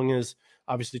 as long as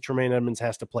obviously Tremaine Edmonds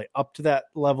has to play up to that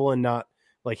level and not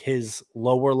like his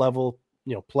lower level,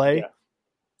 play. Yeah.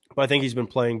 But I think he's been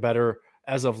playing better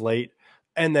as of late.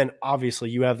 And then obviously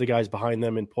you have the guys behind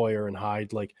them in Poyer and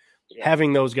Hyde. Like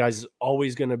having those guys is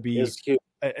always going to be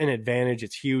an advantage.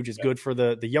 It's huge. It's good for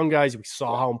the young guys. We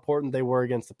saw how important they were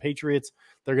against the Patriots.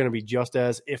 They're going to be just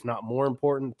as, if not more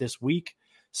important this week.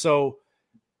 So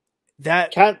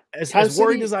that as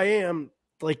worried as I am,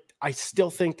 like I still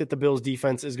think that the Bills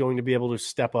defense is going to be able to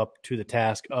step up to the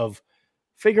task of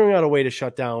figuring out a way to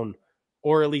shut down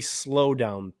or at least slow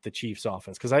down the Chiefs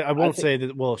offense. Because I won't say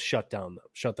that we'll shut them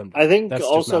down. I think that's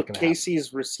also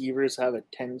KC's receivers have a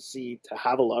tendency to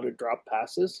have a lot of drop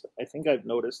passes. I think I've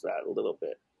noticed that a little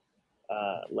bit.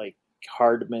 Like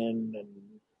Hardman and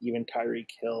even Tyreek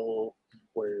Hill,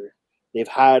 where they've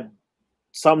had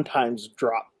sometimes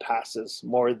drop passes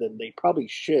more than they probably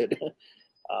should.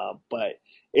 But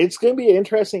it's going to be an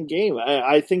interesting game.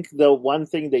 I think the one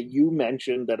thing that you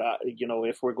mentioned that,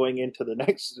 if we're going into the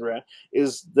next round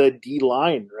is the D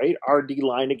line, right? Our D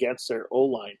line against their O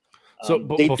line. So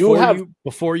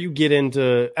before you get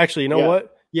into, actually,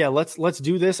 what? Yeah, let's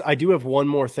do this. I do have one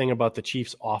more thing about the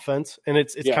Chiefs offense, and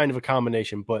it's kind of a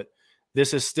combination, but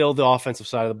this is still the offensive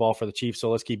side of the ball for the Chiefs. So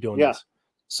let's keep doing this.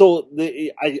 So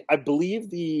I believe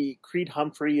the Creed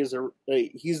Humphrey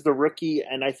he's the rookie,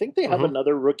 and I think they have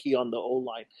another rookie on the O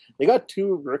line. They got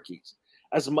two rookies.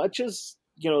 As much as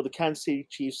the Kansas City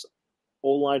Chiefs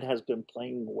O line has been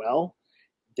playing well,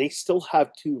 they still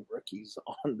have two rookies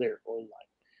on their O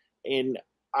line, and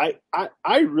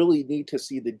I really need to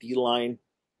see the D line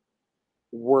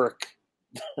work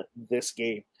this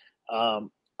game.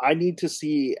 I need to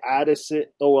see Addison.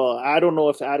 Oh, well, I don't know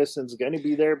if Addison's going to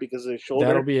be there because of his shoulder.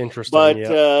 That'll be interesting.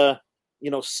 But,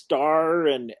 Starr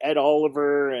and Ed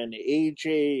Oliver and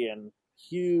AJ and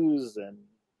Hughes and,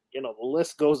 the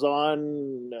list goes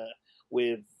on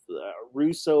with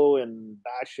Russo and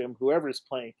Basham, whoever's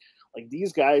playing. Like,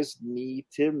 these guys need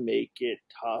to make it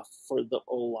tough for the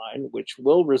O-line, which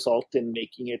will result in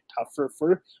making it tougher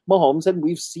for Mahomes. And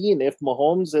we've seen if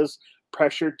Mahomes is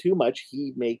pressured too much,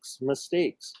 he makes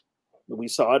mistakes. We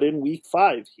saw it in week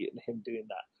 5, him doing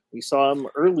that. We saw him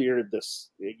earlier this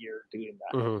year doing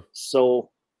that. So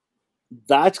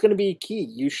that's going to be key.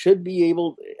 You should be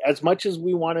able, as much as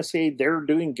we want to say they're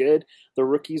doing good, the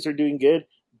rookies are doing good,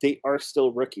 they are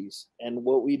still rookies. And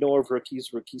what we know of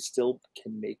rookies still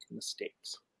can make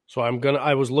mistakes. So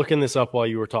I was looking this up while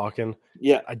you were talking.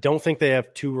 Yeah. I don't think they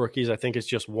have two rookies. I think it's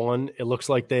just one. It looks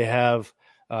like they have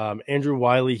Andrew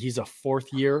Wiley. He's a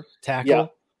 4th-year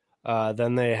tackle. Yeah.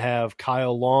 Then they have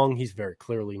Kyle Long. He's very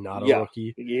clearly not a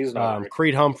rookie. He's not a rookie.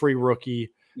 Creed Humphrey,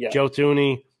 rookie. Yeah. Joe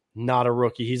Thuney, not a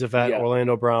rookie. He's a vet. Yeah.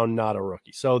 Orlando Brown, not a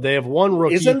rookie. So they have one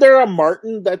rookie. Isn't there a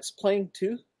Martin that's playing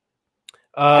too?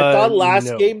 I thought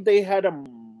last game they had a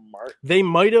Martin. They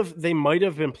might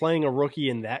have been playing a rookie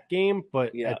in that game,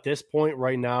 but at this point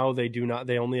right now they do not.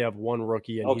 They only have one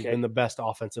rookie, and he's been the best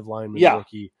offensive lineman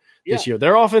rookie this year.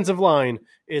 Their offensive line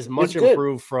is much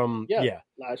improved from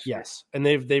last year. And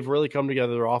they've really come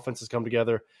together. Their offense has come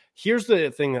together. Here's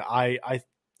the thing that I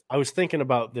was thinking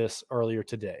about this earlier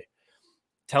today.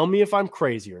 Tell me if I'm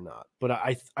crazy or not, but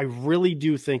I really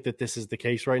do think that this is the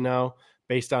case right now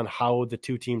based on how the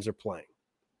two teams are playing.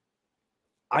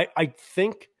 I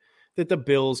think that the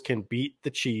Bills can beat the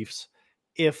Chiefs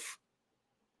if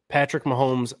Patrick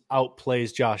Mahomes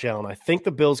outplays Josh Allen. I think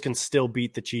the Bills can still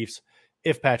beat the Chiefs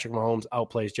if Patrick Mahomes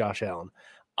outplays Josh Allen.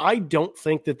 I don't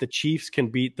think that the Chiefs can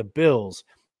beat the Bills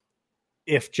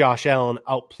if Josh Allen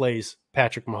outplays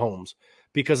Patrick Mahomes,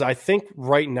 because I think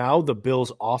right now the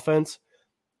Bills' offense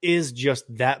is just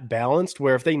that balanced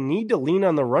where if they need to lean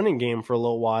on the running game for a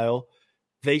little while,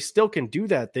 they still can do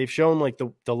that. They've shown like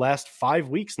the last 5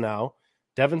 weeks now,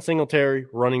 Devin Singletary,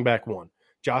 running back 1.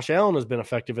 Josh Allen has been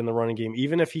effective in the running game.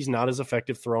 Even if he's not as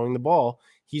effective throwing the ball,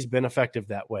 he's been effective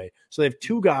that way. So they have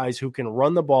two guys who can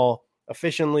run the ball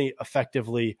efficiently,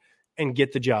 effectively, and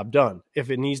get the job done if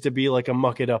it needs to be like a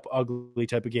muck it up, ugly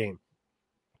type of game.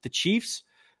 The Chiefs'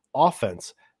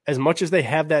 offense, as much as they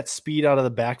have that speed out of the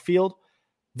backfield,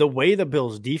 the way the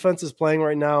Bills' defense is playing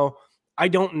right now, I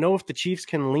don't know if the Chiefs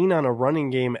can lean on a running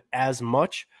game as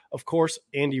much. Of course,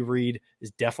 Andy Reid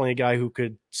is definitely a guy who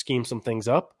could scheme some things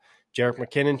up. Jerick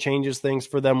McKinnon changes things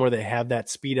for them where they have that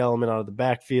speed element out of the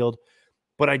backfield.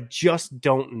 But I just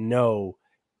don't know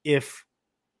if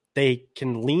they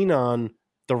can lean on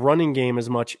the running game as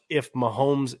much if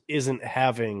Mahomes isn't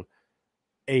having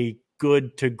a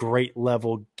good to great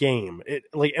level game.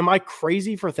 Am I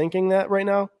crazy for thinking that right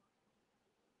now?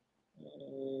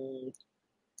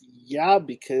 Yeah,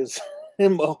 because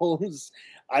Mahomes,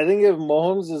 I think if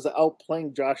Mahomes is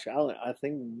outplaying Josh Allen, I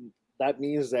think that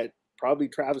means that probably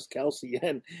Travis Kelsey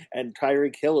and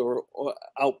Tyreek Hill are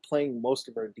outplaying most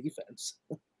of our defense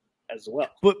as well.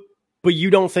 But you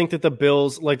don't think that the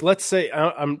Bills, like, let's say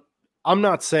I'm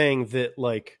not saying that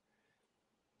like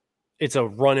it's a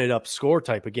run it up score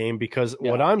type of game, because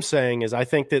what Yeah, I'm saying is I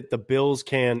think that the Bills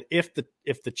can, if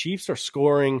the Chiefs are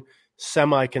scoring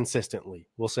semi consistently,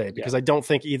 we'll say, yeah, because I don't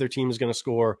think either team is going to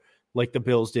score like the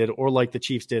Bills did or like the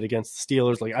Chiefs did against the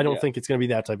Steelers. Like, I don't yeah, think it's going to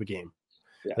be that type of game.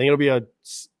 yeah. I think it'll be a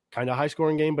kind of high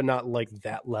scoring game, but not like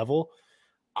that level.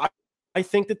 I, I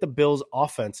think that the Bills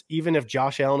offense, even if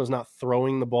Josh Allen is not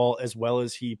throwing the ball as well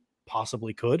as he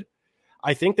possibly could,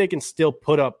 I think they can still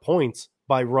put up points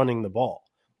by running the ball.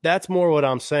 That's more what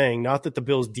I'm saying. Not that the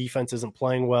Bills defense isn't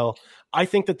playing well. I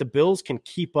think that the Bills can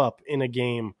keep up in a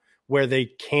game where they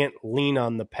can't lean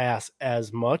on the pass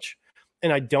as much.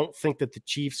 And I don't think that the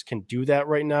Chiefs can do that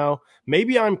right now.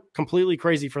 Maybe I'm completely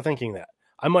crazy for thinking that.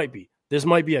 I might be. This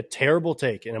might be a terrible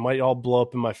take and it might all blow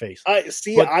up in my face. I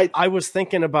see. But I was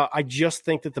thinking about, I just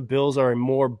think that the Bills are a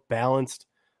more balanced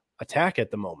attack at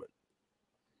the moment.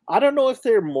 I don't know if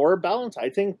they're more balanced. I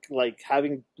think like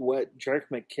having what Jerick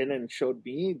McKinnon showed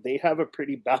me, they have a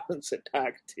pretty balanced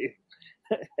attack too.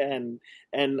 and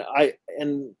and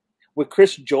with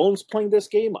Chris Jones playing this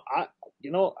game, I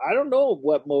don't know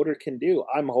what Motor can do.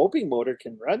 I'm hoping Motor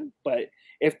can run, but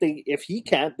if he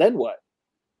can't, then what?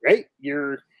 Right?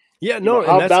 Yeah, no, and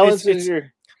How that's balanced is it's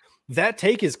your that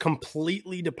take is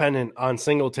completely dependent on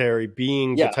Singletary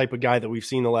being the yeah, type of guy that we've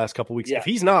seen the last couple of weeks. If yeah,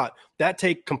 he's not, that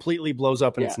take completely blows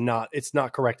up and yeah, it's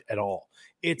not correct at all.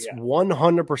 It's yeah,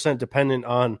 100% dependent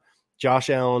on Josh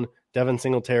Allen, Devin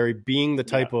Singletary being the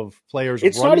yeah. type of players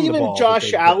It's not running the even ball that Josh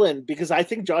they've been. Allen because I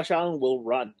think Josh Allen will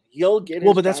run. He'll get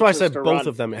Well, his but that's why I chances said to both run.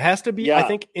 of them. It has to be, I Yeah.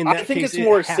 think in I that think case it's it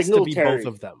more has to be both Singletary.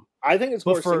 of them. I think it's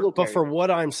But more for Singletary.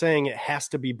 what I'm saying, it has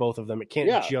to be both of them. It can't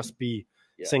Yeah. just be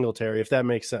Yeah. Singletary, if that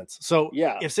makes sense. So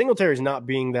Yeah. if Singletary's not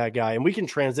being that guy, and we can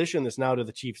transition this now to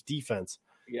the Chiefs defense,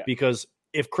 Yeah. because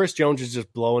if Chris Jones is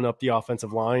just blowing up the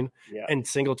offensive line Yeah. and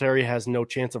Singletary has no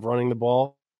chance of running the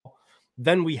ball,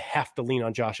 then we have to lean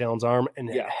on Josh Allen's arm, and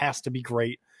it Yeah. has to be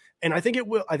great. And I think it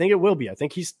will. I think it will be. I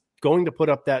think he's going to put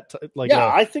up that like Yeah.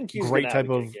 a I think he's going great to have a type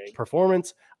good of game.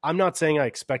 performance. I'm not saying I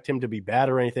expect him to be bad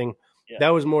or anything. Yeah. That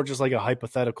was more just like a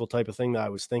hypothetical type of thing that I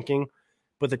was thinking.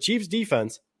 But the Chiefs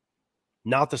defense,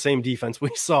 not the same defense we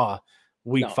saw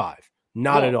week No. 5.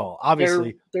 Not at No. all.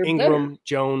 Obviously, They're better. Ingram,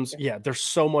 Jones, yeah, they're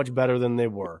so much better than they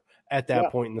were at that Yeah.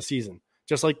 point in the season.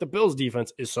 Just like the Bills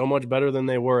defense is so much better than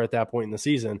they were at that point in the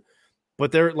season.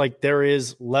 But there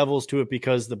is levels to it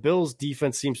because the Bills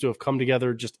defense seems to have come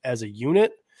together just as a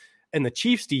unit, and the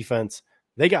Chiefs defense,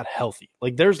 they got healthy.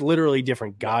 Like there's literally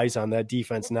different Yeah. guys on that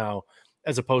defense now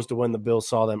as opposed to when the Bills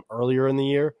saw them earlier in the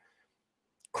year.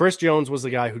 Chris Jones was the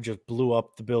guy who just blew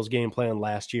up the Bills game plan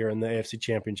last year in the AFC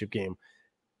Championship game.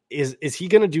 Is he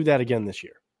going to do that again this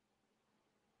year?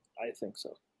 I think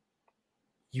so.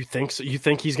 You think so? You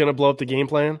think he's going to blow up the game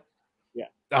plan? Yeah.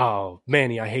 Oh,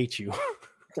 Manny, I hate you.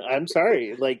 I'm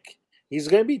sorry. Like he's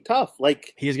going to be tough.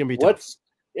 Like He is going to be tough. what's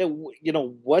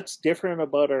what's different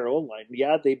about our own line?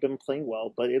 Yeah, they've been playing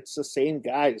well, but it's the same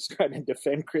guys trying to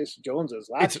defend Chris Jones as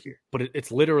last year.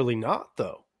 It's literally not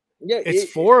though. Yeah,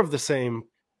 It's four of the same.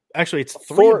 Actually, it's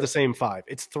three of the for same 5.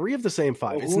 It's 3 of the same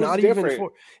 5. It's who's not even different?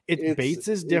 4. It It's Bates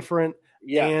is different,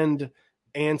 yeah,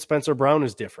 and Spencer Brown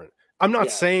is different. I'm not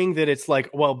yeah, saying that it's like,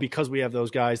 well, because we have those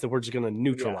guys that we're just going to yeah,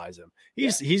 neutralize him.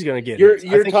 yeah. He's going to get You're his. I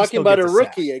you're think he talking still about gets a a sack.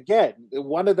 rookie again.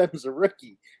 One of them's a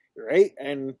rookie, right?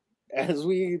 And as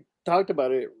we talked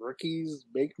about it, rookies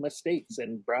make mistakes,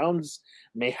 and Browns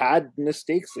may had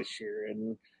mistakes this year,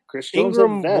 and Chris Jones a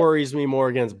Ingram vet. worries me more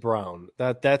against Brown.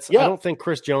 That's I Yeah, don't think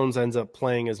Chris Jones ends up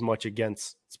playing as much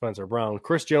against Spencer Brown.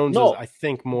 Chris Jones is, no, I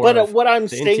think, more but of what I'm the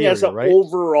saying as interior, a right?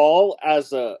 overall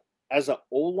as a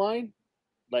O line,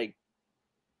 like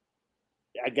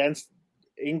against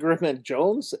Ingram and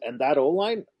Jones and that O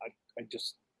line, I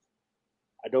just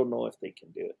I don't know if they can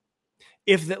do it.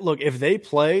 If they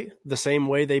play the same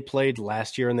way they played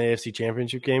last year in the AFC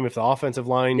Championship game, if the offensive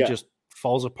line Yeah, just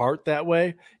falls apart that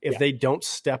way, if yeah, they don't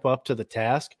step up to the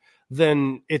task,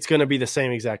 then it's going to be the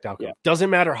same exact yeah, outcome. Doesn't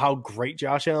matter how great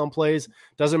Josh Allen plays,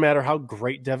 doesn't matter how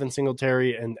great Devin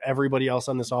Singletary and everybody else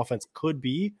on this offense could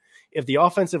be. If the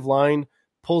offensive line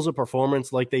pulls a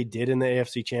performance like they did in the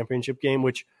AFC Championship game,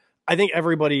 which I think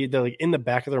everybody, they're like in the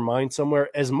back of their mind somewhere,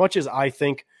 as much as I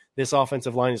think this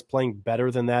offensive line is playing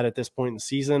better than that at this point in the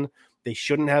season, they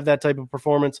shouldn't have that type of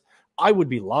performance. I would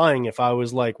be lying if I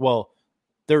was like, well,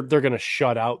 they're going to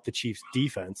shut out the Chiefs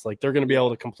defense. Like they're going to be yeah. able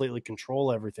to completely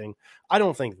control everything. I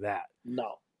don't think that.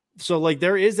 No, So like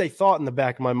there is a thought in the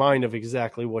back of my mind of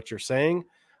exactly what you're saying.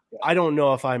 yeah. I don't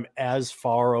know if I'm as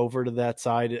far over to that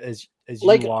side as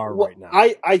Like you are what right now.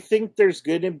 I think there's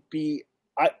going to be.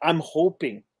 I'm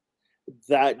hoping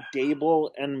that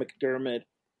Dable and McDermott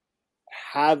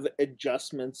have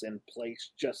adjustments in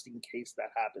place just in case that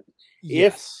happens. If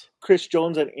Yes. Chris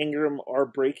Jones and Ingram are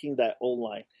breaking that O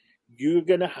line, you're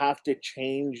gonna have to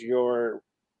change your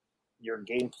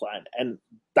game plan, and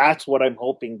that's what I'm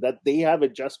hoping, that they have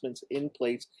adjustments in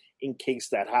place in case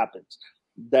that happens.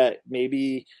 That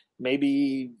maybe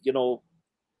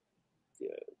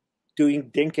doing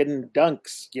dink and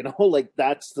dunks, like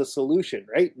that's the solution.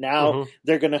 Right now, Mm-hmm.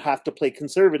 they're going to have to play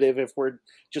conservative if we're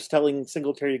just telling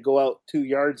Singletary to go out 2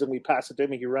 yards and we pass it to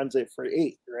him and he runs it for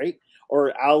 8, right?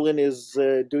 Or Allen is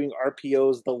doing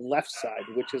RPOs the left side,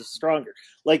 which is stronger.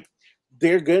 Like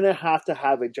they're going to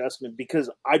have adjustment because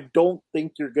I don't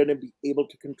think you're going to be able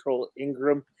to control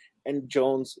Ingram and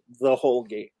Jones the whole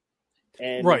game.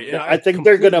 Right. And And I I think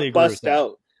they're going completely to agree with bust that.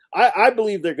 out. I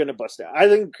believe they're going to bust out. I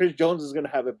think Chris Jones is going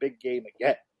to have a big game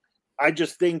again. I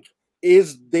just think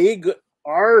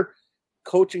our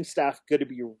coaching staff going to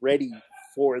be ready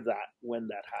for that when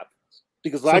that happens?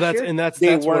 Because So last that's year and that's they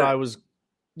that's what I weren't. was.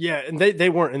 Yeah, and they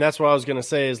weren't, and that's what I was going to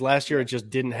say. Is last year Yeah, it just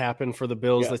didn't happen for the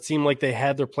Bills. yeah, It seemed like they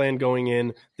had their plan going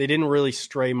in. They didn't really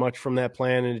stray much from that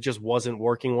plan, and it just wasn't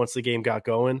working once the game got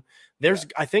going. yeah,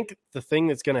 I think the thing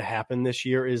that's going to happen this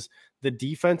year is the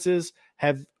defenses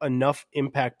have enough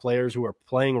impact players who are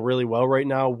playing really well right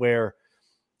now, where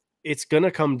it's going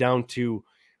to come down to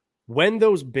when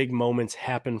those big moments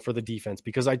happen for the defense,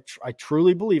 because I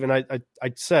truly believe, and I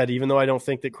said, even though I don't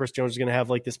think that Chris Jones is going to have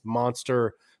like this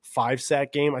monster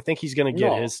 5-sack game, I think he's going to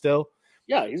get no, his still.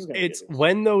 yeah, he's going to get It's his.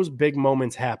 when those big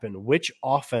moments happen, which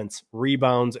offense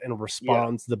rebounds and Yeah,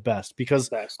 responds the best, because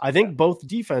best. I Yeah, think both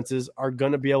defenses are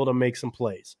going to be able to make some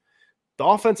plays. The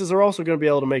offenses are also going to be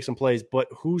able to make some plays, but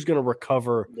who's going to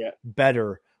recover yeah,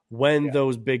 better when yeah,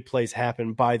 those big plays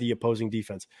happen by the opposing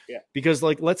defense? yeah, Because,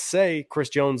 like, let's say Chris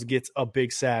Jones gets a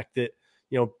big sack that,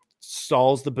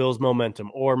 stalls the Bills'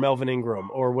 momentum, or Melvin Ingram,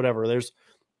 or whatever. There's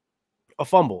a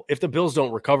fumble. If the Bills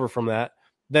don't recover from that,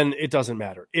 then it doesn't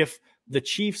matter. If the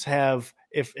Chiefs have,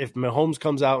 if Mahomes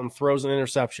comes out and throws an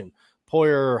interception,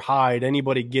 Poyer or Hyde,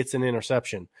 anybody gets an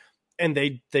interception, and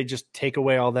they just take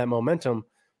away all that momentum,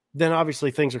 then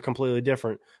obviously things are completely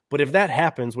different. But if that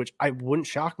happens, which I wouldn't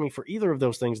shock me for either of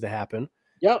those things to happen,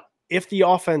 yeah, if the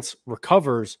offense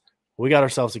recovers, we got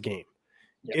ourselves a game.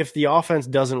 yeah. If the offense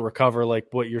doesn't recover, like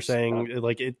what you're Stuff. saying,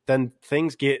 then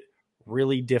things get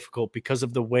really difficult because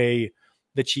of the way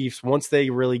the Chiefs, once they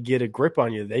really get a grip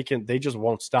on you, they just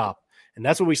won't stop. And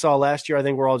that's what we saw last year. I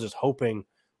think we're all just hoping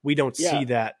we don't Yeah, see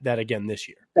that again this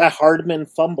year. that Hardman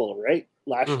fumble, right?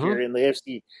 Last Mm-hmm. year in the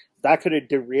AFC, that could have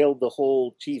derailed the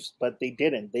whole Chiefs, but they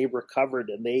didn't. They recovered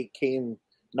and they came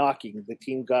knocking. The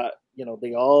team got,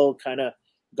 they all kind of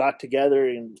got together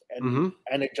Mm-hmm.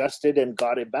 and adjusted and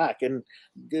got it back. And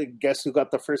guess who got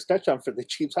the first touchdown for the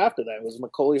Chiefs after that? It was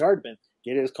Macaulay Hardman.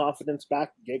 Get his confidence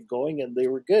back, get going, and they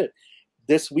were good.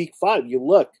 This week 5, you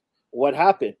look what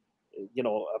happened.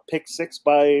 A pick 6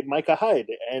 by Micah Hyde,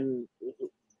 and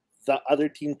the other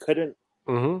team couldn't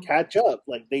Mm-hmm. catch up.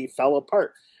 Like they fell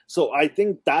apart. So I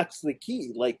think that's the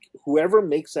key. Like whoever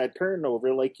makes that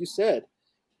turnover, like you said,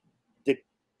 the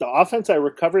the offense that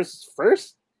recovers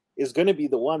first is going to be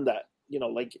the one that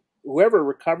like whoever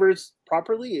recovers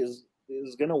properly is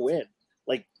going to win.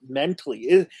 Like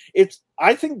mentally, it's.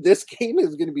 I think this game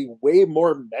is going to be way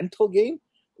more mental game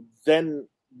than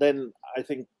I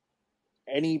think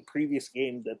any previous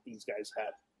game that these guys had.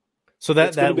 So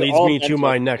It's going to that be leads all me to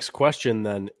my mental. next question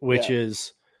then, which Yeah.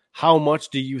 is how much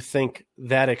do you think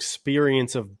that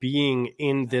experience of being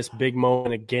in this big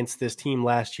moment against this team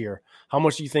last year, how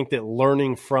much do you think that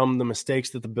learning from the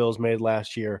mistakes that the Bills made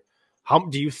last year, how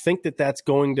do you think that that's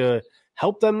going to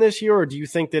help them this year, or do you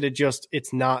think that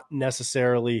it's not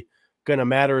necessarily going to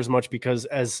matter as much, because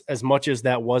as much as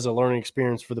that was a learning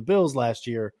experience for the Bills last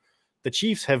year, The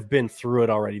Chiefs have been through it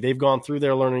already. They've gone through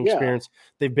their learning Yeah, experience.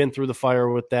 They've been through the fire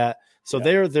with that. So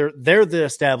yeah, they're the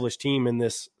established team in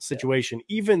this situation.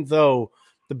 Even though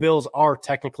the Bills are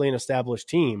technically an established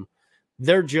team,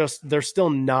 they're still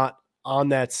not on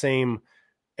that same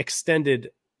extended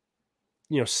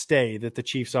stay that the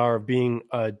Chiefs are of being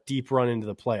a deep run into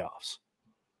the playoffs.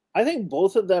 I think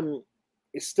both of them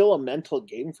is still a mental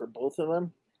game for both of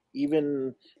them.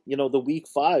 Even the week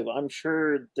 5, I'm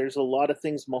sure there's a lot of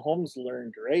things Mahomes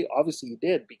learned, right? Obviously, he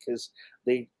did because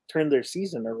they turned their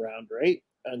season around, right?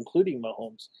 Including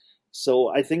Mahomes. So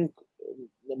I think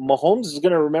Mahomes is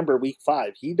going to remember week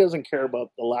 5. He doesn't care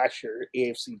about the last year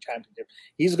AFC championship.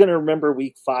 He's going to remember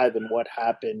week 5 and what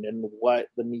happened and what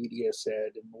the media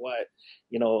said and what,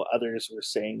 others were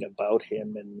saying about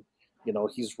him. And,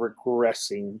 he's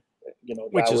regressing.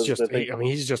 Which That is was just, the thing.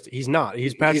 he's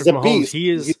He's Patrick a Mahomes. beast. He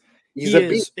is, He's he a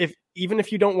beast. is, if even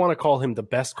if you don't want to call him the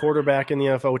best quarterback in the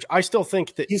NFL, which I still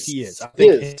think that he is. He's I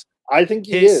think is. I think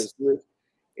he his is.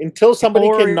 Until somebody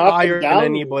floor can is knock him higher than down.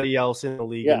 anybody else in the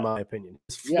league, in Yeah, my opinion.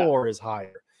 His yeah, floor is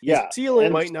higher. His yeah. ceiling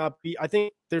And might not be. I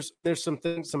think there's some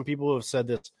things. Some people have said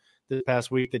this past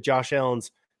week that Josh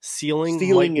Allen's ceiling might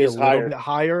stealing be a is little higher. bit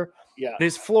higher, Yeah, but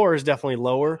his floor is definitely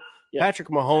lower. yeah. Patrick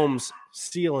Mahomes'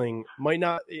 ceiling might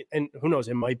not, and who knows,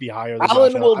 it might be higher than Josh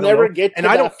Allen Allen. will I don't never know, get and to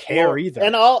I don't that care floor. either.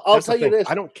 And I'll That's the tell you thing. I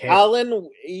this: don't care. Allen,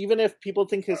 even if people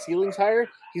think his ceiling's higher,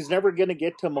 he's never going to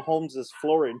get to Mahomes'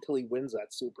 floor until he wins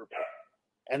that Super Bowl.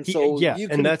 And so Yeah,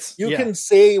 and that's you can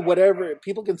say whatever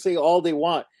people can say all they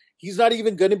want. He's not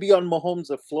even going to be on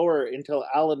Mahomes' floor until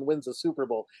Allen wins the Super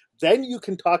Bowl. Then you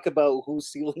can talk about whose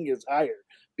ceiling is higher.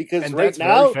 Because and that's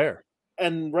very fair.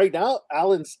 right now,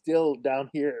 Allen's still down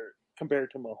here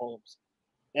compared to Mahomes.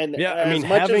 And Yeah, I mean as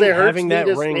much as it hurts having me that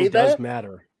to ring say does that,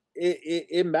 matter.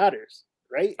 it matters,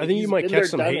 right? I think you He's might been catch there,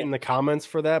 some done hate it. in the comments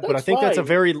for that, but I That's think that's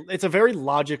fine. it's a very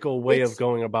logical way of It's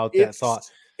going about that thought.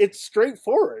 it's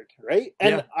straightforward, right?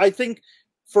 And Yeah. I think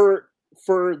for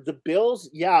the Bills,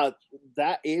 yeah,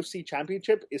 that AFC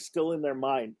championship is still in their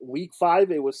mind. Week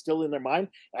 5, it was still in their mind.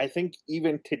 I think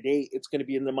even today it's going to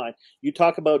be in their mind. You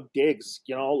talk about Diggs,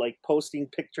 like posting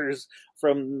pictures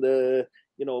from the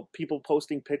people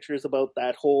posting pictures about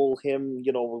that whole him,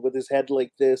 with his head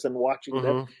like this and watching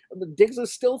them. Hmm. Diggs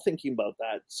is still thinking about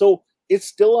that. So it's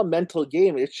still a mental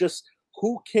game. It's just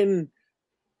who can,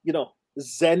 you know,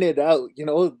 zen it out,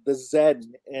 the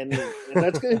zen. And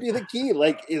that's going to be the key.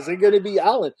 Like, is it going to be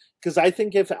Allen? Because I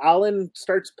think if Allen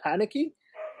starts panicking,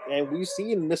 and we've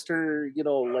seen Mr.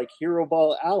 Like hero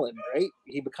ball Allen, right?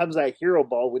 He becomes that hero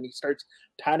ball when he starts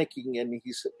panicking and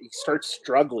he starts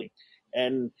struggling.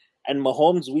 And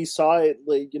Mahomes, we saw it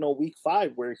like, week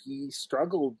 5 where he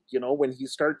struggled, when he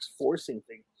starts forcing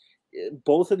things.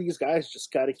 Both of these guys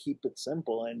just got to keep it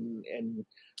simple, and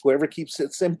whoever keeps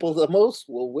it simple the most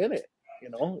will win it.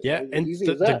 Yeah, As and easy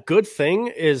as the that. good thing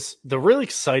is the really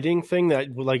exciting thing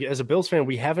that, like, as a Bills fan,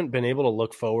 we haven't been able to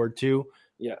look forward to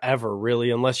Yeah, ever, really,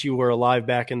 unless you were alive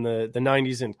back in the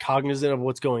 90s and cognizant of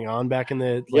what's going on back in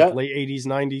the yeah, late 80s,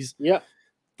 90s. yeah,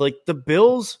 Like, the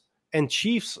Bills and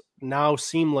Chiefs now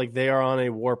seem like they are on a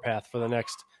warpath for the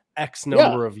next X yeah,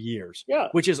 number of years, yeah,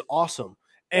 which is awesome.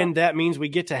 yeah, And that means we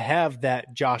get to have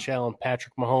that Josh Allen,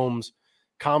 Patrick Mahomes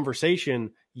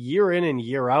conversation year in and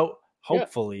year out, yeah.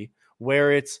 hopefully,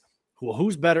 where it's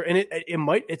who's better. And it's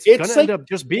going It's to end like, up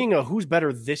just being a who's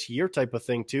better this year type of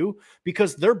thing, too,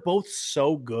 because they're both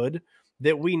so good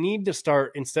that we need to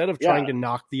start, instead of yeah, trying to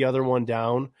knock the other one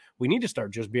down, we need to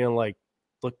start just being like,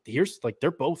 look, here's, like, they're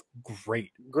both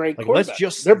great. great Like, let's quarterbacks.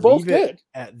 just They're both leave it good.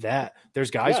 at that. There's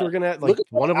guys who Yeah. are gonna, like, Look at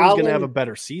one what of them's gonna have a Allen.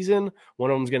 better season,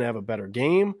 one of them's gonna have a better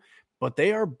game, but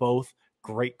they are both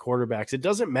great quarterbacks. It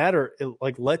doesn't matter.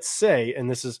 Like, let's say, and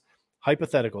this is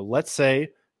hypothetical, let's say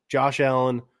Josh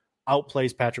Allen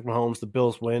outplays Patrick Mahomes, the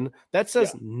Bills win. That Yeah.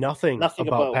 says nothing Nothing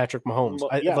about about. Patrick Mahomes.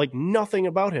 Yeah. Like, nothing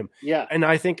about him. Yeah. And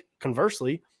I think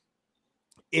conversely,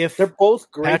 if They're both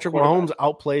great Patrick quarterbacks. Mahomes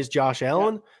outplays Josh Yeah.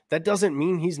 Allen, that doesn't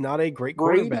mean he's not a great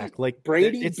Brady quarterback. Like,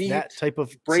 Brady it's beat that type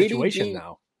of Brady situation beat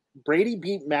now. Brady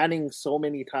beat Manning so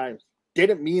many times.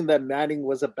 Didn't mean that Manning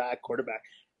was a bad quarterback.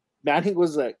 Manning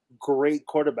was a great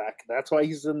quarterback. That's why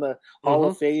he's in the Hall Mm-hmm.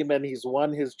 of Fame and he's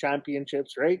won his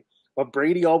championships, right? But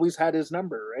Brady always had his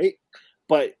number, right?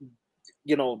 But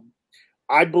you know,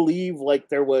 I believe like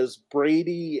there was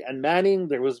Brady and Manning,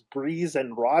 there was Breeze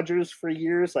and Rogers for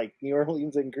years, like New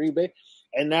Orleans and Green Bay,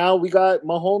 and now we got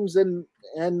Mahomes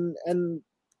and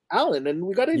Allen, and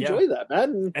we got to Yeah. enjoy that,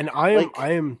 man. And Like,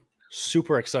 I am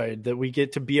super excited that we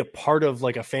get to be a part of,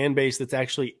 like, a fan base that's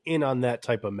actually in on that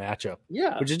type of matchup,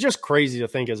 yeah, which is just crazy to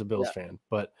think as a Bills yeah, fan.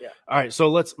 But yeah, all right, so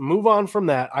let's move on from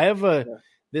that. I have yeah.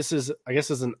 this is, I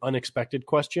guess, is an unexpected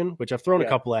question, which I've thrown a Yeah.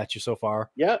 couple at you so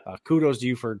far. Yeah. Kudos to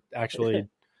you for actually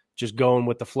just going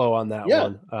with the flow on that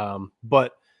Yeah. one.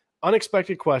 But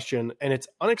unexpected question, and it's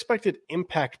unexpected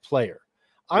impact player.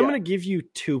 I'm Yeah. going to give you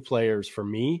two players for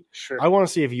me. Sure. I want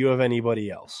to see if you have anybody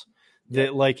else Yeah.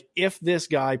 that, like, if this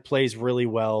guy plays really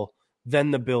well,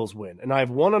 then the Bills win. And I have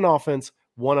one on offense,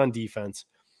 one on defense.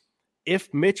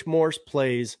 If Mitch Morse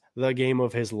plays the game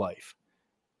of his life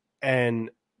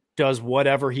and does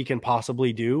whatever he can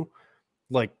possibly do,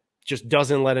 like just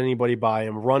doesn't let anybody by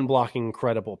him, run blocking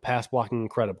incredible, pass blocking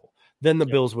incredible, then the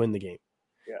Yeah. Bills win the game.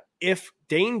 Yeah. If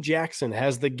Dane Jackson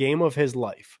has the game of his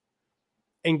life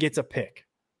and gets a pick,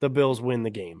 the Bills win the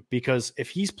game, because if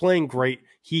he's playing great,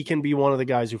 he can be one of the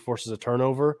guys who forces a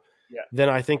turnover. Yeah. Then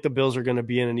I think the Bills are going to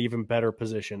be in an even better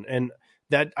position. And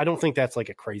that, I don't think that's like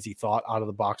a crazy thought, out of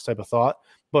the box type of thought.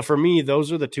 But for me,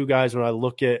 those are the two guys when I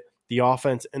look at the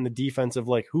offense and the defense of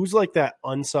like who's like that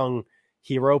unsung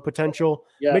hero potential.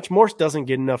 Yeah. Mitch Morse doesn't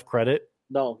get enough credit,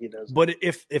 No, he doesn't. but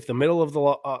if the middle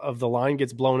of the line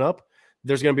gets blown up,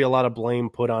 there's going to be a lot of blame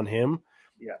put on him.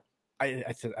 Yeah.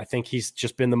 I think he's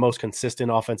just been the most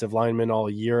consistent offensive lineman all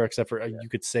year, except for you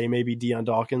could say maybe Deion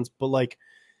Dawkins. But like,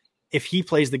 if he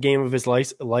plays the game of his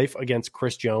life against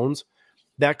Chris Jones,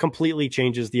 that completely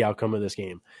changes the outcome of this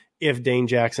game. If Dane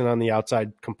Jackson on the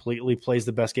outside completely plays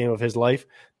the best game of his life,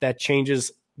 that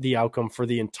changes the outcome for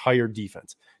the entire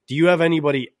defense. Do you have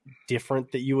anybody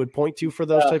different that you would point to for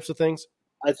those types of things?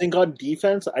 I think on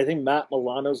defense, I think Matt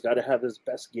Milano's got to have his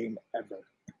best game ever.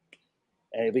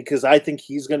 Because I think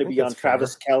he's going to be on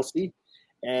Travis Kelce,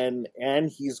 and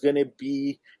he's going to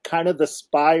be kind of the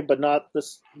spy, but not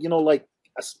this, like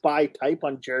a spy type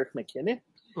on Jerick McKinnon.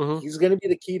 Mm-hmm. He's going to be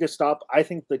the key to stop, I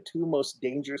think, the two most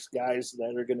dangerous guys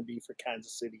that are going to be for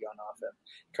Kansas City on offense: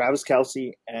 Travis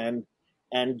Kelce and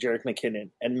Jerick McKinnon.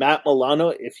 And Matt Milano,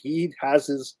 if he has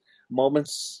his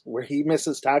moments where he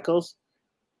misses tackles,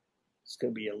 it's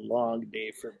going to be a long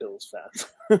day for Bills fans.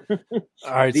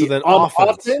 All right, so then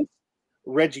offense,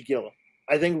 Reggie Gilliam.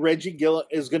 I think Reggie Gilliam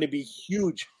is going to be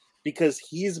huge because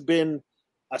he's been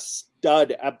a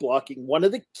stud at blocking. One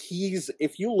of the keys,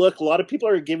 if you look, a lot of people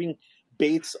are giving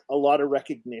Bates a lot of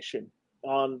recognition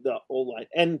on the O-line,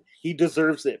 and he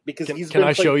deserves it because Can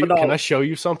I show you? Can I show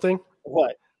you something?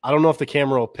 What? I don't know if the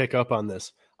camera will pick up on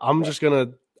this. I'm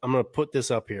gonna put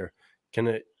this up here.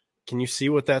 Can you see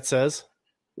what that says?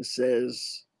 It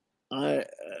says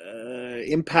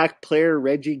impact player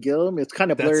Reggie Gilliam. It's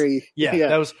kind of blurry. Yeah,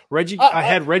 that was Reggie. I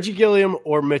had Reggie Gilliam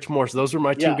or Mitch Morse. Those were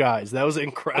my two guys. That was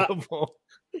incredible.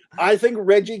 I think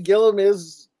Reggie Gilliam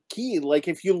is key. Like,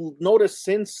 if you notice,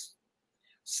 since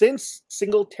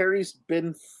Singletary's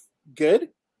been good,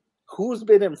 who's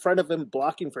been in front of him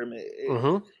blocking for him?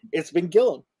 It's been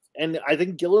Gilliam. And I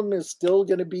think Gilliam is still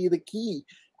going to be the key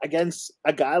against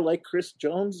a guy like Chris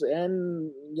Jones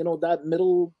and, that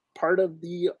middle part of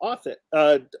the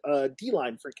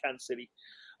D-line for Kansas City.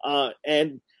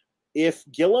 And if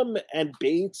Gilliam and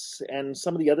Bates and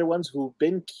some of the other ones who've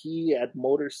been key at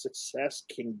motor success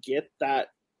can get that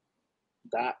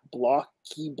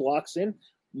key blocks in,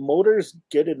 Motor's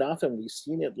good enough, and we've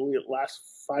seen it the last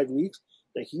 5 weeks,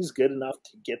 that he's good enough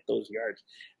to get those yards.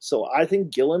 So I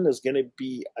think Gilliam is going to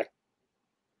be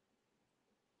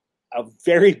a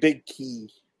very big key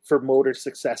for Motor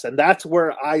success. And that's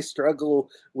where I struggle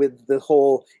with the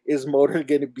whole, is Motor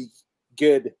going to be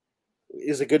good?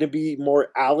 Is it going to be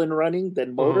more Allen running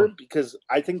than Motor? Because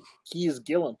I think key is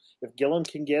Gilliam. If Gilliam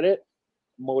can get it,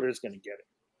 Motor's going to get it.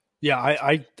 Yeah,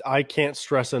 I can't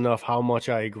stress enough how much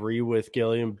I agree with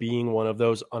Gilliam being one of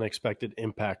those unexpected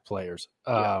impact players.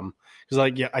 Because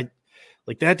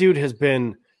that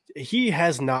dude he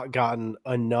has not gotten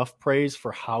enough praise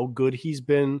for how good he's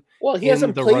been. Well, he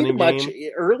hasn't played much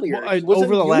earlier.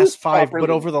 Over the last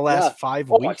 5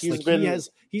 weeks,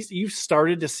 you've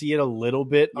started to see it a little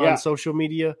bit on social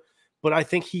media, but I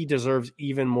think he deserves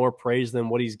even more praise than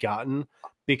what he's gotten.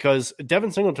 Because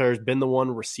Devin Singletary has been the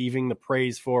one receiving the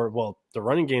praise for, the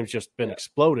running game's just been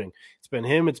exploding. It's been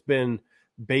him. It's been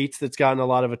Bates that's gotten a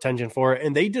lot of attention for it,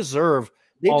 and they deserve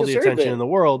all the attention in the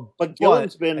world. But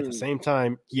Gilliam's been, at the same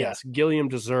time, Gilliam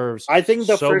deserves. I think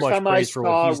the so first much time I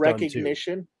saw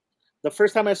recognition, the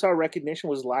first time I saw recognition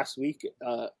was last week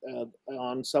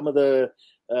on some of the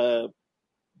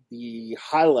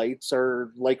highlights,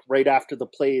 are like right after the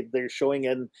play they're showing,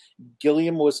 and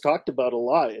Gilliam was talked about a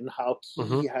lot and how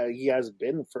key he has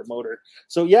been for Motor.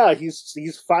 So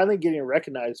he's finally getting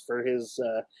recognized for his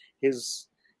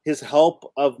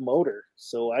help of Motor.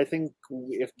 So I think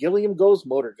if Gilliam goes,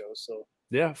 Motor goes. So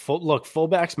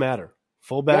fullbacks matter.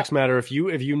 Fullbacks matter. If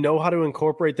you know how to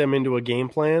incorporate them into a game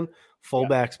plan, Yeah.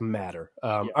 Fullbacks matter. Yeah.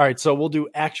 All right, so we'll do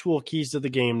actual keys to the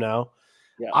game now.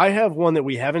 Yeah. I have one that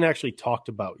we haven't actually talked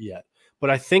about yet, but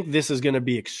I think this is going to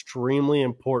be extremely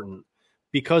important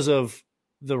because of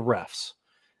the refs.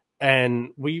 And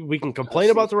we can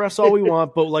complain about Hussy. the refs all we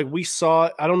want, but like we saw,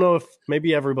 I don't know if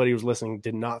maybe everybody who's listening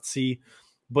did not see,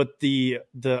 but the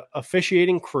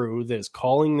officiating crew that is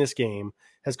calling this game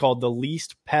has called the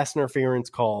least pass interference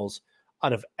calls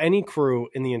out of any crew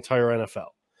in the entire NFL.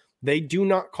 They do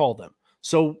not call them.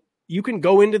 So you can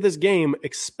go into this game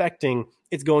expecting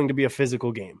it's going to be a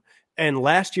physical game. And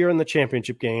last year in the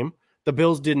championship game, the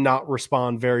Bills did not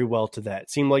respond very well to that. It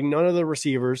seemed like none of the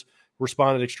receivers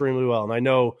responded extremely well. And I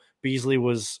know Beasley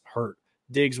was hurt,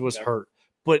 Diggs was Yeah. hurt,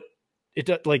 but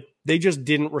it like they just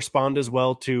didn't respond as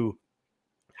well to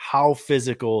how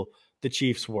physical the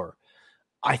Chiefs were.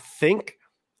 I think,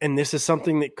 and this is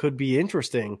something that could be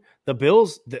interesting. The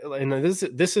Bills, and this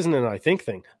isn't an I think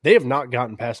thing. They have not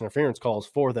gotten pass interference calls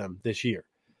for them this year.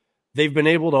 They've been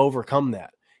able to overcome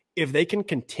that. If they can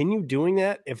continue doing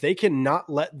that, if they can not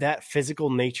let that physical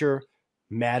nature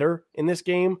matter in this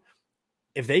game,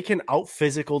 if they can out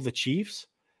physical the Chiefs,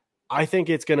 I think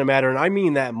it's going to matter. And I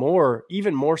mean that more,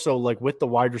 even more so like with the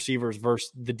wide receivers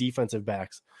versus the defensive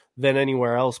backs than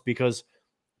anywhere else, because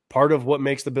part of what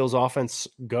makes the Bills offense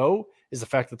go is the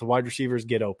fact that the wide receivers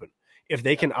get open. If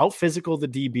they Yeah. can out physical the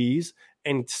DBs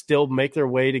and still make their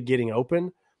way to getting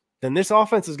open, then this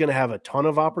offense is going to have a ton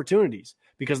of opportunities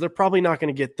because they're probably not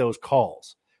going to get those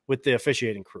calls with the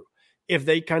officiating crew. If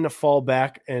they kind of fall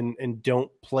back and don't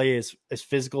play as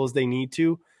physical as they need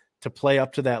to play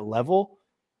up to that level,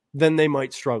 then they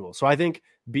might struggle. So I think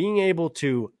being able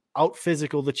to out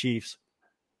physical the Chiefs,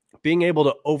 being able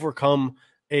to overcome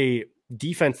a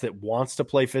defense that wants to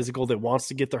play physical, that wants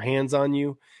to get their hands on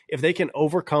you, if they can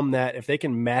overcome that, if they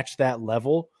can match that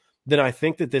level, then I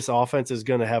think that this offense is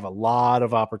going to have a lot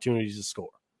of opportunities to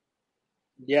score.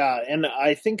 Yeah, and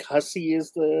I think Hussy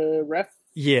is the ref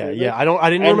Yeah, for yeah. this. I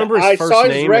didn't And remember his I first saw his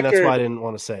name, and that's why I record. didn't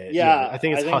want to say it. Yeah, Yeah, I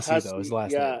think I it's think Hussey though, his Hussy.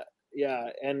 last name. Yeah, yeah,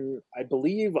 and I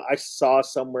believe I saw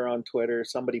somewhere on Twitter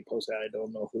somebody posted. I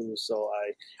don't know who, so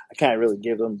I can't really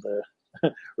give them the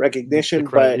The recognition,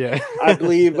 credit, but yeah. I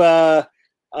believe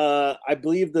I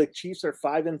believe the Chiefs are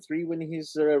 5-3 when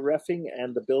he's refing,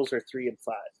 and the Bills are 3-5.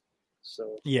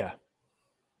 So Yeah.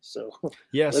 so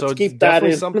Yeah, so let's it's keep that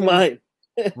definitely in something. mind.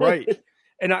 Right.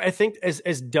 And I think as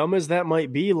dumb as that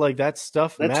might be, like that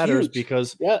stuff That's matters huge.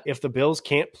 because Yeah, if the Bills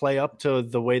can't play up to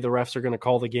the way the refs are going to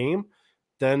call the game,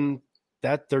 then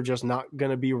that they're just not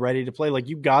going to be ready to play. Like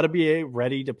you got to be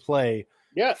ready to play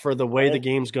yeah. for the way the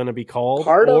game's going to be called.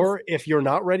 Part of Or if you're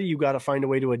not ready, you got to find a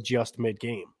way to adjust mid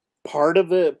game. part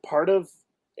of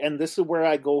and this is where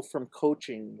I go from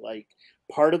coaching, like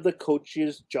part of the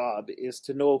coach's job is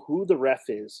to know who the ref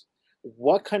is,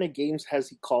 what kind of games has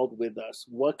he called with us,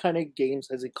 what kind of games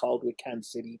has he called with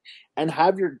Kansas City, and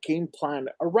have your game plan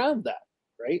around that,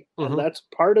 right? And Mm-hmm. that's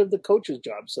part of the coach's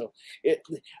job. So it,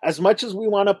 as much as we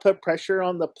want to put pressure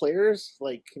on the players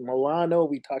like Milano,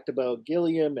 we talked about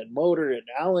Gilliam and Motor and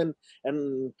Allen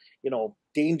and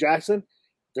Dane Jackson,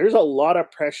 there's a lot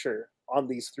of pressure on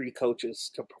these three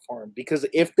coaches to perform, because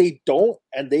if they don't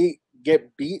and they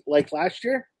get beat like last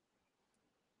year,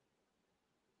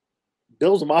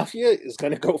 Bills Mafia is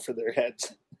going to go for their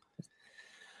heads.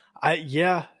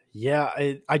 I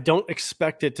don't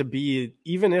expect it to be,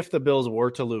 even if the Bills were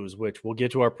to lose, which we'll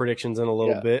get to our predictions in a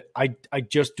little Yeah, bit. I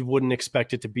just wouldn't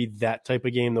expect it to be that type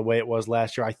of game the way it was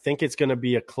last year. I think it's going to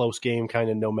be a close game, kind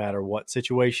of no matter what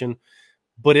situation.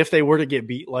 But if they were to get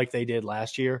beat like they did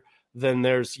last year, then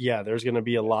there's going to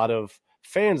be a lot of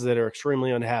fans that are extremely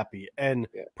unhappy and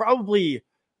yeah, probably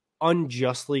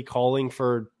unjustly calling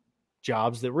for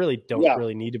jobs that really don't yeah,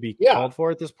 really need to be yeah, called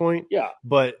for at this point. yeah,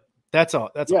 But that's a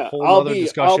yeah. whole I'll nother be, I'll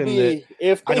discussion that be.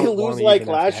 If I they don't want lose to like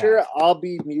even have to last year, have. I'll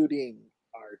be muting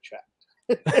our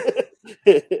chat.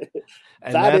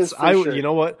 And That that's is for I sure. you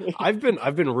know what? I've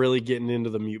been really getting into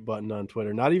the mute button on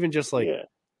Twitter. Not even just like Yeah,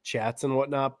 chats and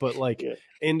whatnot, but like yeah,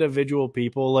 individual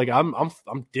people. Like I'm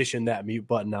dishing that mute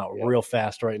button out yeah, real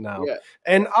fast right now. yeah,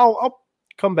 And I'll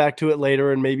come back to it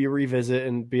later and maybe revisit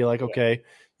and be like, yeah, okay,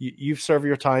 you've served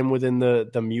your time within the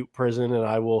mute prison, and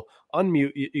I will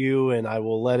unmute you and I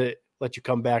will let you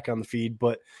come back on the feed.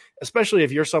 But especially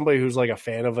if you're somebody who's like a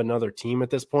fan of another team at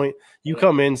this point, you yeah,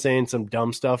 come in saying some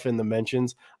dumb stuff in the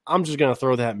mentions, I'm just gonna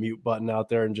throw that mute button out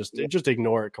there and yeah, just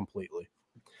ignore it completely.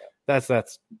 That's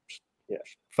yeah.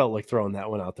 felt like throwing that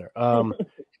one out there. All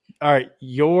right,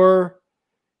 your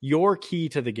key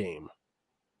to the game.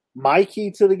 My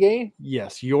key to the game.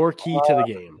 Yes, your key to the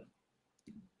game.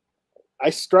 I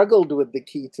struggled with the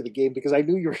key to the game because I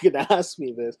knew you were going to ask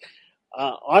me this.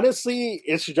 Honestly,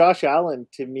 it's Josh Allen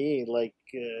to me. Like,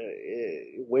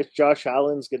 which Josh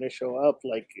Allen's going to show up?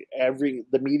 Like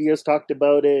the media's talked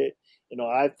about it.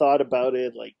 I've thought about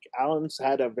it. Like Allen's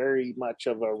had a very much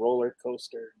of a roller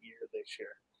coaster year this year,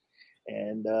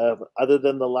 and other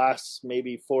than the last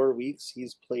maybe 4 weeks,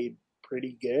 he's played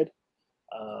pretty good.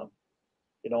 Um,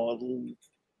 you know,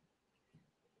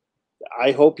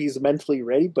 I hope he's mentally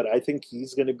ready, but I think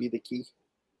he's going to be the key.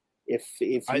 If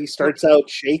I he starts out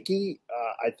shaky,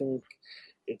 I think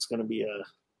it's going to be a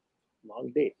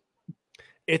long day.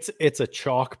 it's a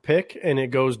chalk pick, and it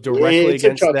goes directly It's a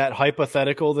against tough. that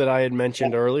hypothetical that I had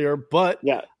mentioned Yeah, earlier. But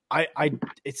yeah, I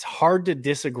it's hard to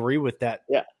disagree with that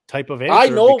yeah. type of I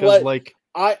answer know because what like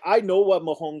I know what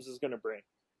Mahomes is going to bring.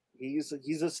 He's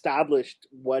established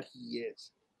what he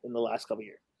is in the last couple of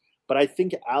years, but I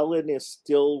think Allen is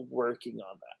still working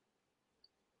on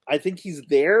that. I think he's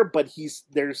there, but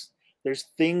there's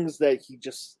things that he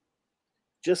just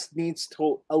needs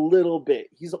to a little bit.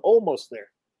 He's almost there,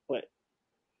 but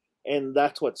and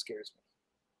that's what scares me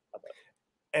about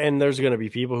it. and there's going to be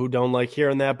people who don't like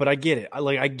hearing that, but I get it.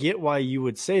 I get why you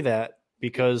would say that Yeah,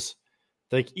 because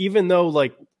like even though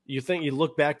like you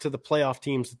look back to the playoff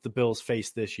teams that the Bills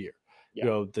faced this year,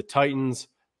 yeah. the Titans,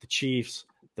 the Chiefs,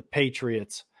 the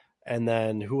Patriots, and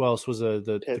then who else was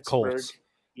the Pittsburgh, Colts,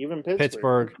 even Pittsburgh.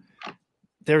 Pittsburgh.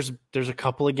 There's a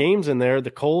couple of games in there.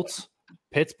 The Colts,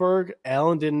 Pittsburgh,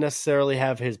 Allen didn't necessarily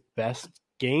have his best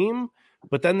game,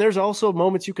 but then there's also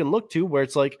moments you can look to where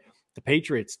it's like the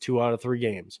Patriots, 2 out of 3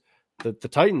 games. The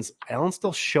Titans, Allen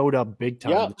still showed up big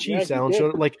time. Yeah, The yeah, Chiefs, he Allen did.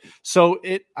 showed up like so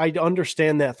it I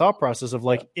understand that thought process of Yeah.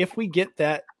 like if we get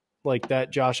that like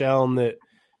that Josh Allen that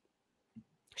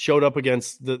showed up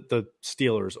against the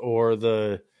Steelers or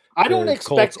I don't the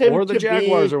Colts expect him or the to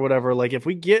Jaguars be. or whatever, like if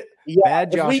we get Yeah, bad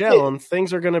if Josh we get Allen,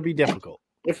 things are going to be difficult.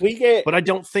 if we get, But I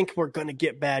don't think we're going to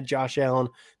get bad Josh Allen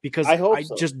because I hope I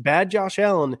so. just bad Josh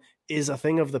Allen is a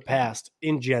thing of the past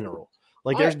in general.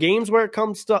 Like I there's games where it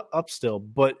comes up still,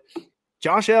 but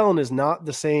Josh Allen is not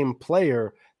the same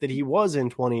player that he was in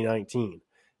 2019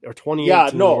 or Yeah,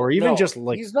 2018 no, or even no, just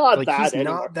he's not like he's that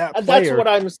anymore, not that and that's player. what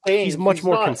I'm He's saying. much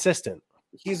more consistent.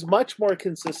 He's much more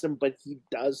consistent, but he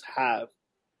does have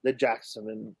the Jackson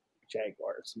and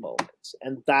Jaguars moments,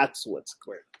 and that's what's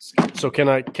great. So can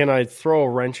I throw a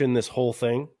wrench in this whole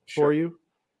thing for Sure, you?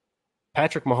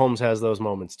 Patrick Mahomes has those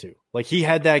moments too. Like he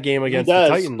had that game he against the does,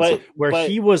 Titans where but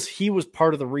he was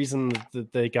part of the reason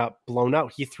that they got blown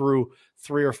out. He threw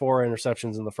 3 or 4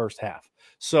 interceptions in the first half.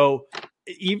 So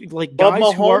even like but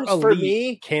guys who are Mahomes for elite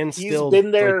me, can he's still been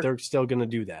like there. they're still going to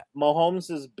do that. Mahomes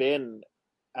has been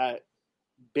at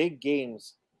big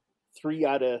games 3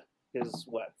 out of his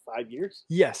 5 years,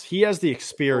 Yes, he has the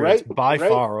experience right? by Right,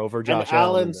 far over and Josh Allen in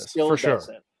Allen this for still sure.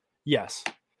 doesn't, Yes.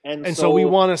 and And so we so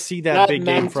want to see that that big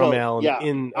game from mental, Allen yeah,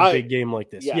 in a big game like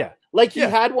this. yeah, Yeah. like he Yeah.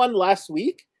 had one last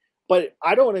week, but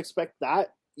I don't expect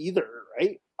that either,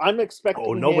 right? I'm Oh,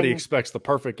 expecting nobody him, expects the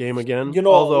perfect game again.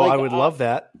 Although I like would love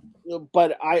that.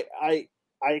 but I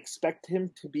expect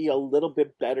him to be a little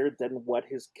bit better than what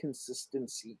his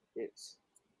consistency is.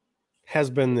 Has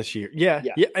been this year. Yeah,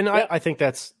 Yeah, yeah, and I, yeah, I think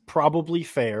that's probably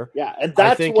fair. yeah, and I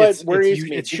that's think what it's worries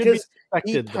me it should be because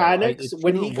he expected though. panics It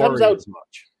when he shouldn't comes worry out. as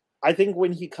much. I think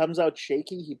when he comes out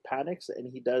shaky, he panics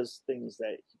and he does things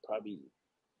that he probably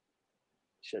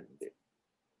shouldn't do.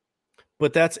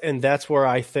 But that's where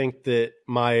I think that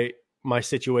my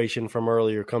situation from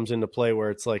earlier comes into play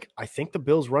where it's like I think the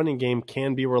Bills running game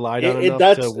can be relied on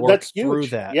enough to work That's through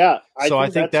huge. that. Yeah, I So I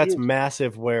think think that's that's huge,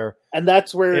 massive where and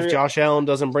that's if where Josh Allen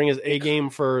doesn't bring his A it. game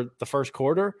for the first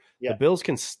quarter, the Yeah, Bills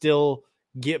can still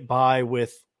get by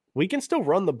with we can still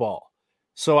run the ball.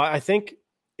 So I think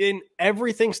in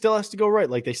everything still has to go right.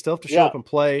 Like they still have to show yeah, up and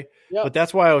play. yeah, But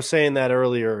that's why I was saying that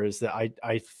earlier is that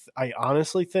I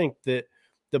honestly think that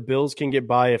the Bills can get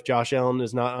by if Josh Allen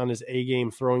is not on his A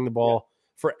game throwing the yeah. ball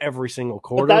for every single But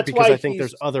quarter that's because why I think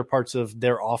there's he's. other parts of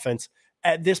their offense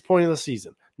at this point of the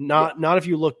season. Yeah, Not if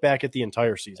you look back at the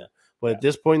entire season, but yeah, at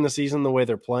this point in the season, the way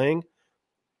they're playing,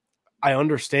 I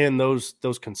understand those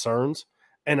concerns,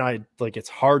 and I like it's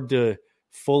hard to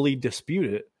fully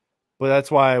dispute it. But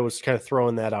that's why I was kind of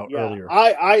throwing that out yeah. earlier.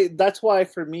 I. That's why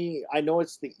for me, I know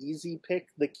it's the easy pick.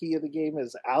 The key of the game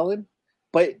is Allen,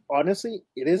 but honestly,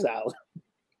 it is Allen.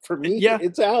 For me, Yeah,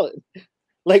 it's Allen.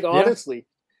 Like yeah. honestly,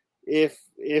 if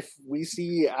we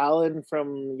see Allen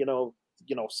from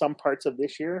some parts of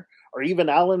this year, or even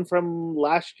Allen from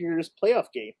last year's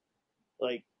playoff game,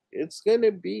 like it's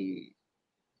gonna be,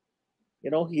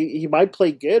 he might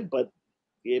play good, but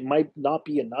it might not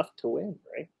be enough to win,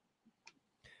 right?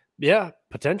 Yeah,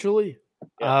 potentially.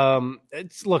 Yeah.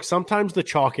 Look, sometimes the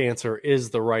chalk answer is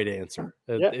the right answer.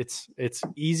 Yeah. It's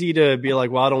easy to be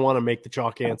like, well, I don't want to make the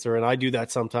chalk answer, and I do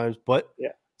that sometimes, but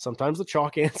Yeah. sometimes the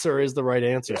chalk answer is the right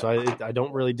answer. Yeah. So I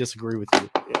don't really disagree with you.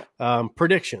 Yeah.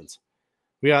 Predictions.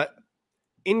 We got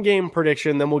in-game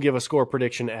prediction, then we'll give a score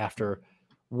prediction after.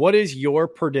 What is your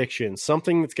prediction?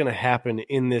 Something that's going to happen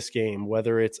in this game,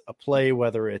 whether it's a play,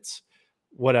 whether it's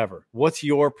whatever. What's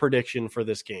your prediction for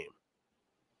this game?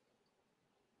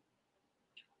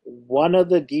 One of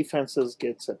the defenses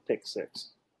gets a pick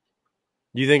six.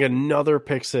 You think another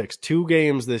pick six, 2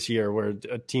 games this year where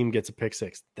a team gets a pick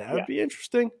six? That would Yeah. be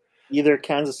interesting. Either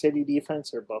Kansas City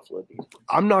defense or Buffalo defense.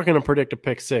 I'm not going to predict a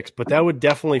pick six, but that would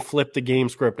definitely flip the game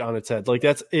script on its head. Like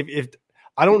that's if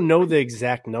I don't know the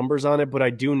exact numbers on it, but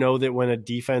I do know that when a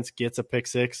defense gets a pick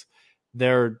six,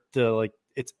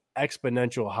 it's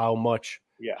exponential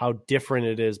Yeah. how different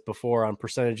it is before on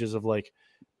percentages of like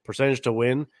percentage to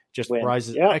win just Win.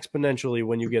 rises Yeah. exponentially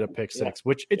when you get a pick Yeah. six,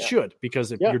 which it Yeah. should,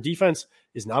 because if Yeah. your defense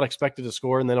is not expected to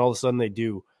score and then all of a sudden they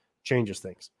do, changes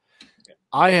things.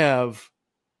 I have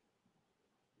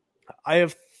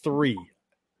 3,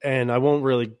 and I won't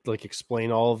really like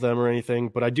explain all of them or anything,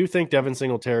 but I do think Devin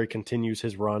Singletary continues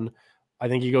his run. I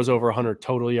think he goes over 100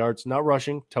 total yards, not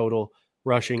rushing, total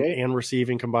rushing Okay. and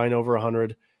receiving combined over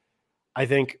 100. I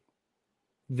think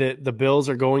that the Bills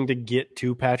are going to get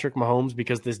to Patrick Mahomes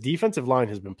because this defensive line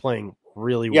has been playing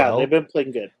really Yeah, they've well. been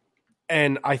playing good.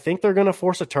 And I think they're going to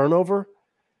force a turnover.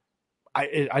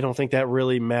 I don't think that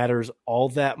really matters all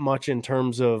that much in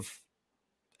terms of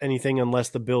anything unless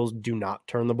the Bills do not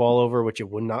turn the ball over, which it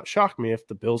would not shock me if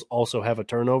the Bills also have a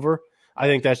turnover. I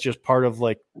think that's just part of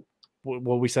like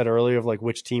what we said earlier of like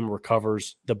which team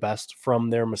recovers the best from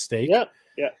their mistake. Yeah.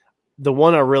 Yeah. The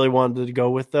one I really wanted to go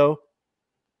with, though,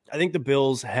 I think the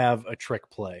Bills have a trick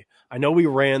play. I know we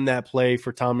ran that play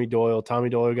for Tommy Doyle. Tommy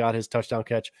Doyle got his touchdown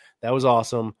catch. That was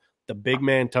awesome. The big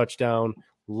man touchdown.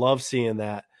 Love seeing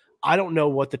that. I don't know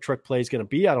what the trick play is going to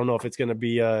be. I don't know if it's going to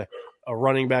be a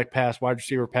running back pass, wide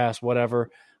receiver pass,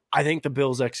 whatever. I think the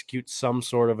Bills execute some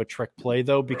sort of a trick play,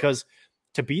 though, because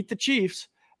to beat the Chiefs,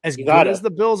 as You good gotta. as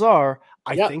the Bills are,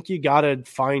 I Yeah. think you got to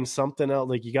find something out.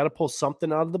 Like you got to pull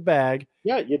something out of the bag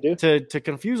Yeah, you do. to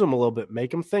confuse them a little bit, make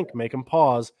them think, make them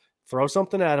pause, throw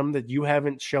something at them that you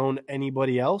haven't shown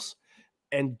anybody else,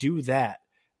 and do that.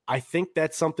 I think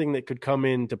that's something that could come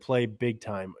into play big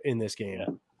time in this game. Yeah.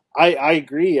 I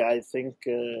agree. I think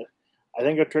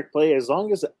a trick play, as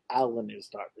long as Allen is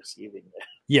not receiving it.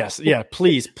 Yes, yeah.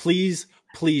 Please, please,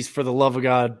 please, for the love of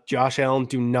God, Josh Allen,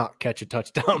 do not catch a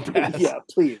touchdown pass. Yeah,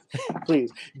 please,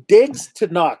 please. Diggs to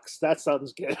Knox. That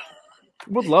sounds good.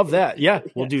 Would love that. Yeah,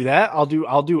 we'll do that. I'll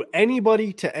do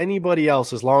anybody to anybody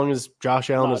else as long as Josh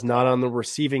Allen is not on the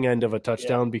receiving end of a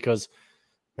touchdown, because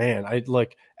man, I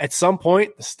like at some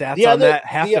point the stats on that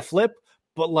have to flip,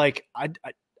 but like I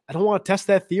don't want to test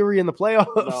that theory in the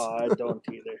playoffs. No, I don't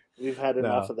either. We've had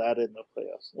enough of that in the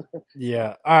playoffs.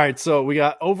 Yeah. All right. So we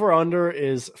got over under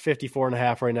is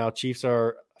 54.5 right now. Chiefs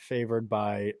are favored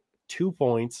by 2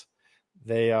 points.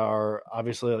 They are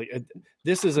obviously like,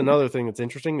 this is another thing that's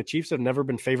interesting. The Chiefs have never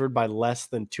been favored by less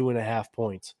than 2.5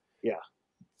 points. Yeah.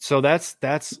 So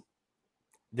this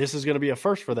is going to be a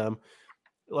first for them.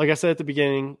 Like I said at the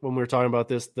beginning when we were talking about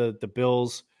this, the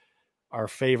Bills are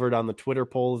favored on the Twitter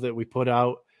poll that we put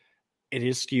out. It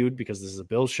is skewed because this is a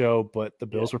Bills show, but the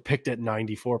Bills were picked at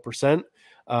 94%.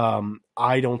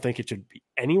 I don't think it should be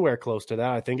anywhere close to that.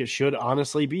 I think it should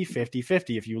honestly be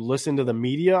 50-50. If you listen to the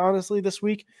media, honestly, this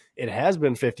week, it has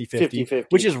been 50-50,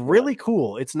 which is really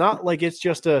cool. It's not like it's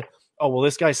just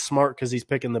this guy's smart because he's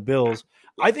picking the Bills.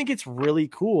 I think it's really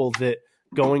cool that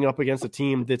going up against a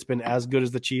team that's been as good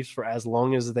as the Chiefs for as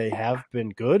long as they have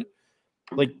been good,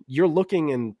 like you're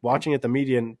looking and watching at the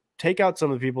media, and take out some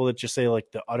of the people that just say like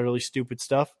the utterly stupid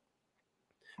stuff,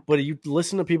 but you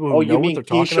listen to people who know what they're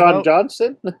talking about.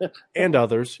 Johnson and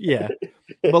others, yeah.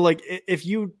 But like if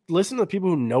you listen to the people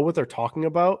who know what they're talking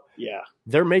about,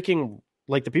 they're making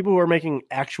like the people who are making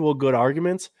actual good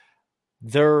arguments.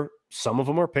 Some of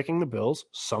them are picking the Bills,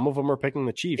 some of them are picking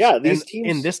the Chiefs. Yeah, these teams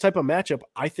in this type of matchup,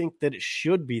 I think that it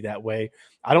should be that way.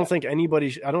 I don't think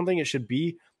it should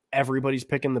be everybody's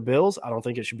picking the Bills. I don't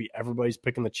think it should be everybody's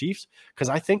picking the Chiefs, because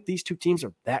I think these two teams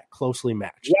are that closely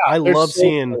matched. Yeah, I love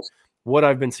seeing close. what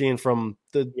I've been seeing from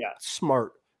the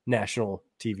smart national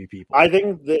TV people. I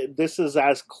think that this is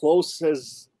as close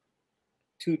as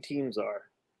two teams are.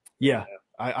 Yeah,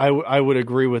 I would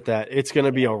agree with that. It's going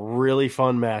to be a really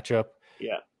fun matchup.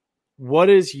 Yeah.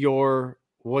 What's your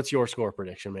score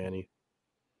prediction, Manny?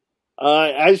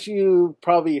 As you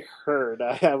probably heard,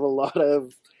 I have a lot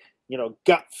of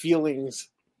gut feelings,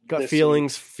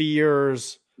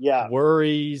 fears, Yeah,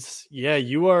 worries. Yeah,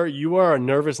 you are a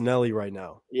nervous Nelly right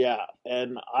now. yeah.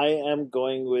 And I am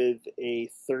going with a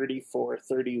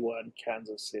 34-31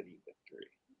 Kansas City victory.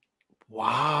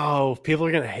 Wow, people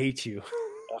are gonna hate you.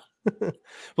 But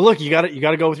look, you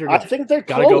gotta go with your I gut. think they're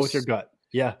Gotta go with your close. gut.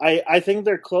 Yeah, I think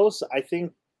they're close. I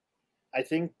think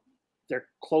they're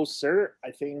closer.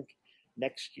 I think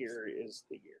next year is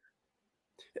the year.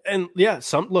 and yeah,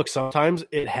 sometimes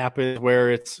it happens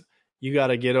where it's you got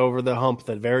to get over the hump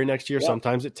the very next year. Yeah.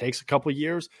 Sometimes it takes a couple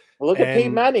years, Well, look at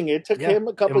Peyton and Manning. It took yeah, him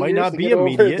a it couple might years not to be get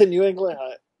over the immediate. New England,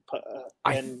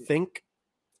 I and think,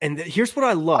 and here's what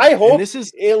I I love, and hope. this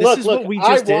Look, is what look. we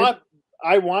just did.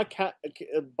 I want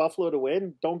Buffalo to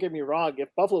win. Don't get me wrong. If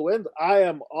Buffalo wins, I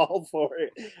am all for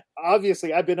it.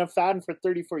 Obviously, I've been a fan for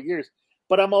 34 years,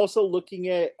 but I'm also looking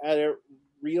at a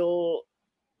real,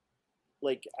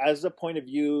 like, as a point of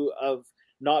view of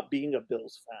not being a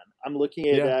Bills fan. I'm looking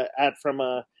Yeah, at from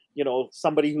a,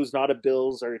 somebody who's not a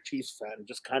Bills or a Chiefs fan,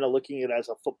 just kind of looking at it as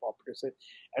a football person,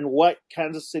 and what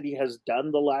Kansas City has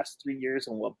done the last 3 years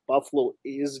and what Buffalo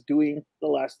is doing the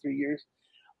last 3 years.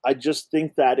 I just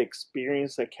think that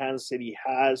experience that Kansas City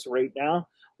has right now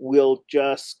will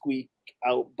just squeak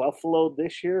out Buffalo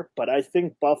this year. But I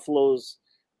think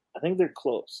they're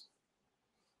close.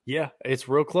 yeah, it's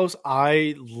real close.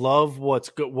 I love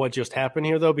what just happened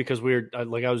here though, because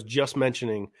like I was just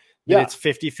mentioning that Yeah, it's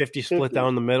 50-50 split 50.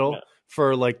 down the Yeah, middle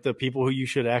for like the people who you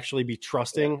should actually be yeah,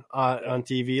 trusting yeah. on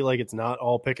TV. Like it's not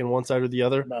all picking one side or the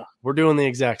other. No, We're doing the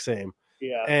exact same.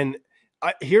 yeah, And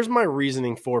here's my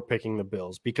reasoning for picking the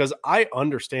Bills, because I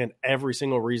understand every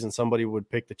single reason somebody would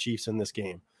pick the Chiefs in this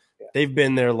game. yeah, They've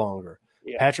been there longer.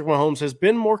 yeah, Patrick Mahomes has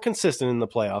been more consistent in the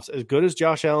playoffs. As good as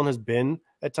Josh Allen has been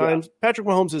at yeah, times, Patrick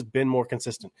Mahomes has been more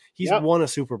consistent. He's yep, won a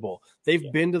Super Bowl. They've yeah,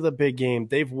 been to the big game.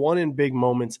 They've won in big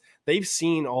moments. They've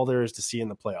seen all there is to see in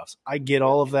the playoffs. I get yeah,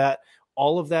 all of that.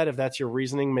 All of that, if that's your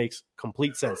reasoning, makes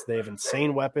complete sense. They have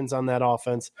insane weapons on that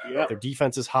offense. yep, Their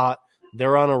defense is hot.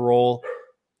 They're on a roll.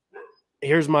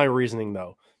 Here's my reasoning,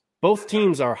 though. Both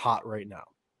teams are hot right now,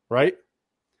 yeah, right?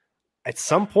 At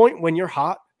some point when you're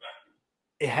hot,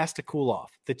 it has to cool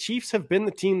off. The Chiefs have been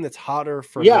the team that's hotter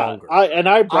for yeah. longer. I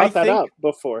I brought that think up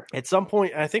before. at some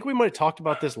point, and I think we might have talked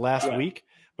about this last Yeah, week,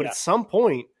 but yeah. at some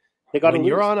point, They got to when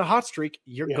you're lose. on a hot streak,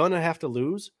 you're Yeah, going to have to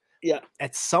lose. yeah,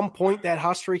 At some point, that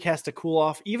hot streak has to cool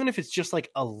off, even if it's just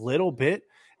like a little bit.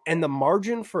 And the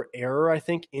margin for error, I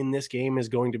think, in this game is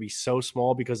going to be so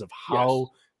small because of yes, how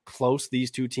close these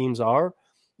two teams are,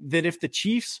 that if the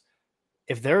Chiefs,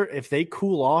 if they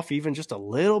cool off even just a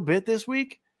little bit this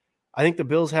week, I think the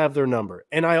Bills have their number.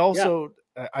 And yeah,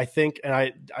 I think, and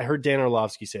I heard Dan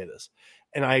Orlovsky say this,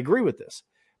 and I agree with this.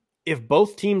 If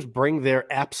both teams bring their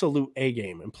absolute A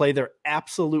game and play their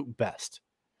absolute best,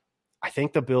 I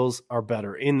think the Bills are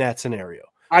better in that scenario.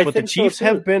 I But the think so Chiefs too.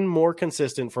 have been more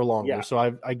consistent for longer, Yeah, so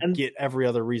I and get every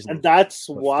other and reasoning. that's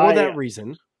But for why that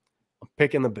reason, I'm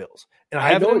picking the Bills. And I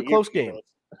I have it know in a what you're close picking. game.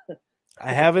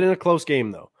 I have it in a close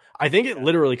game, though. I think it Yeah,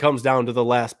 literally comes down to the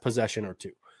last possession or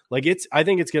two. I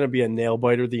think it's going to be a nail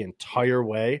biter the yeah, entire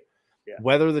way. yeah,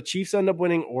 Whether the Chiefs end up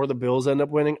winning or the Bills end up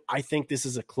winning, I think this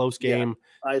is a close yeah. game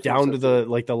I think down so to too.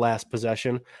 the last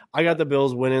possession. I Yeah, got the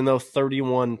Bills winning though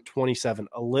 31-27.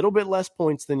 A little bit less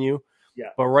points than you, yeah,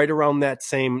 but right around that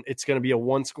same, it's going to be a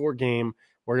one-score game.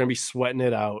 We're going to be sweating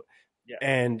it out, yeah.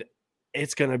 and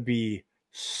it's going to be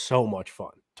so much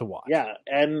fun to watch. Yeah,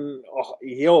 and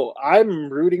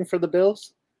I'm rooting for the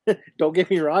Bills. Don't get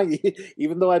me wrong.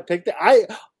 Even though I picked it, I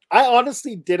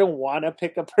honestly didn't want to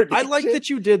pick a I like prediction. that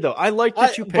you did though. I like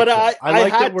that you But picked them. I I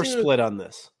like that had we're to split on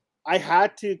this.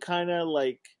 kind of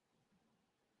like,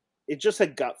 it's just a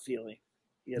gut feeling,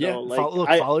 Yeah, Like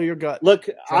follow your gut. look,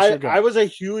 Trust your I gut. was a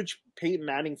huge Peyton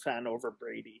Manning fan over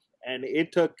Brady, and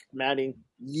it took Manning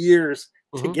years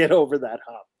to Mm-hmm. get over that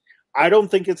hump. I don't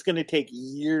think it's going to take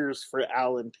years for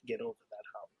Allen to get over that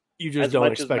hump You just as don't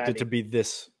much as expect it to Manning. be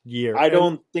this year. I And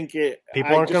don't think it.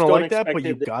 people I aren't going just to don't like that, but expect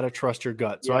you it. got to trust your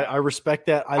gut. So Yeah, I respect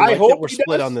that. I I like that hope we're he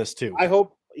split on does. this too. I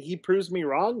hope he proves me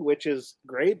wrong, which is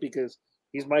great because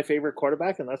he's my favorite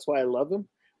quarterback, and that's why I love him.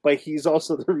 But he's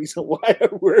also the reason why I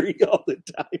worry all the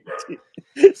time.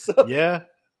 Too. So Yeah.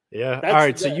 Yeah. All that's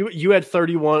right. So the you had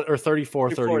 31 or 34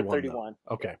 34, 31 though. 31.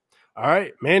 Yeah. Okay. All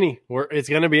right, Manny, it's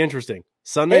going to be interesting.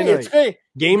 Sunday Hey, it's night, great.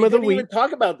 game We of the didn't even week.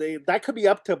 talk about that. Could be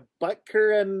up to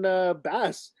Butker and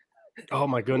Bass. Oh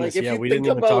my Like goodness. if Yeah, you we think didn't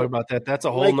even talk about about that. That's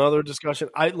a whole like, nother discussion.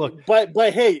 I look, but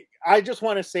hey, I just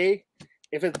want to say,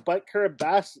 if it's Butker and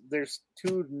Bass, there's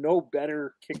two no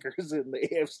better kickers in the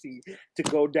AFC to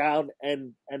go down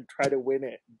and try to win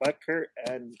it. Butker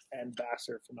and Bass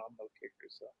are phenomenal kickers.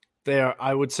 So. They are.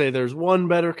 I would say there's one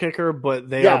better kicker, but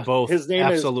they are Yeah, both his name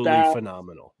is absolutely Val.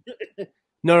 phenomenal.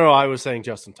 No, I was saying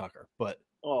Justin Tucker, but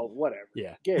Oh, whatever.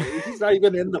 yeah. He's not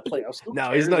even in the playoffs. Who No,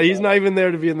 cares he's about not him? even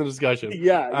there to be in the discussion.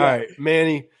 Yeah, All yeah, right,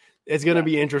 Manny. It's going to yeah.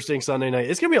 be interesting Sunday night.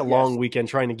 It's going to be a long Yes. weekend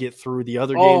trying to get through the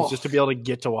other games Oh, just to be able to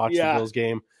get to watch the yeah, Bills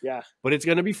game. yeah, But it's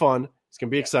going to be fun. It's going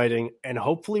to be yeah. exciting. And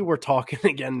hopefully we're talking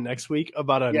again next week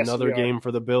about Yes, we another are. game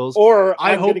for the Bills. Or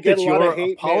I I'm going to hope get a that lot you're of hate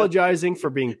mail. apologizing for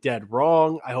being dead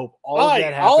wrong. I hope all of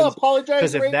that I'll happens, apologize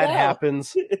because if right that now.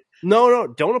 happens, no,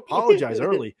 don't apologize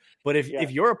early. But Yeah,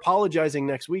 if you're apologizing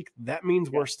next week, that means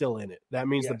yeah, we're still in it. That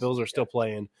means the yes, Bills are yeah, still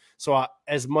playing. So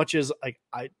as much as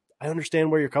I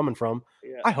understand where you're coming from,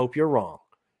 yeah. I hope you're wrong.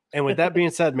 And with that being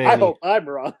said, I Manny, hope I'm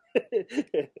wrong.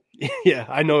 yeah,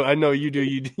 I know you do.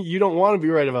 You don't want to be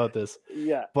right about this.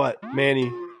 Yeah, But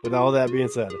Manny, with all that being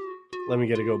said, let me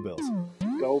get a go Bills.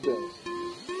 go Bills.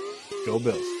 Go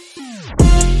Bills.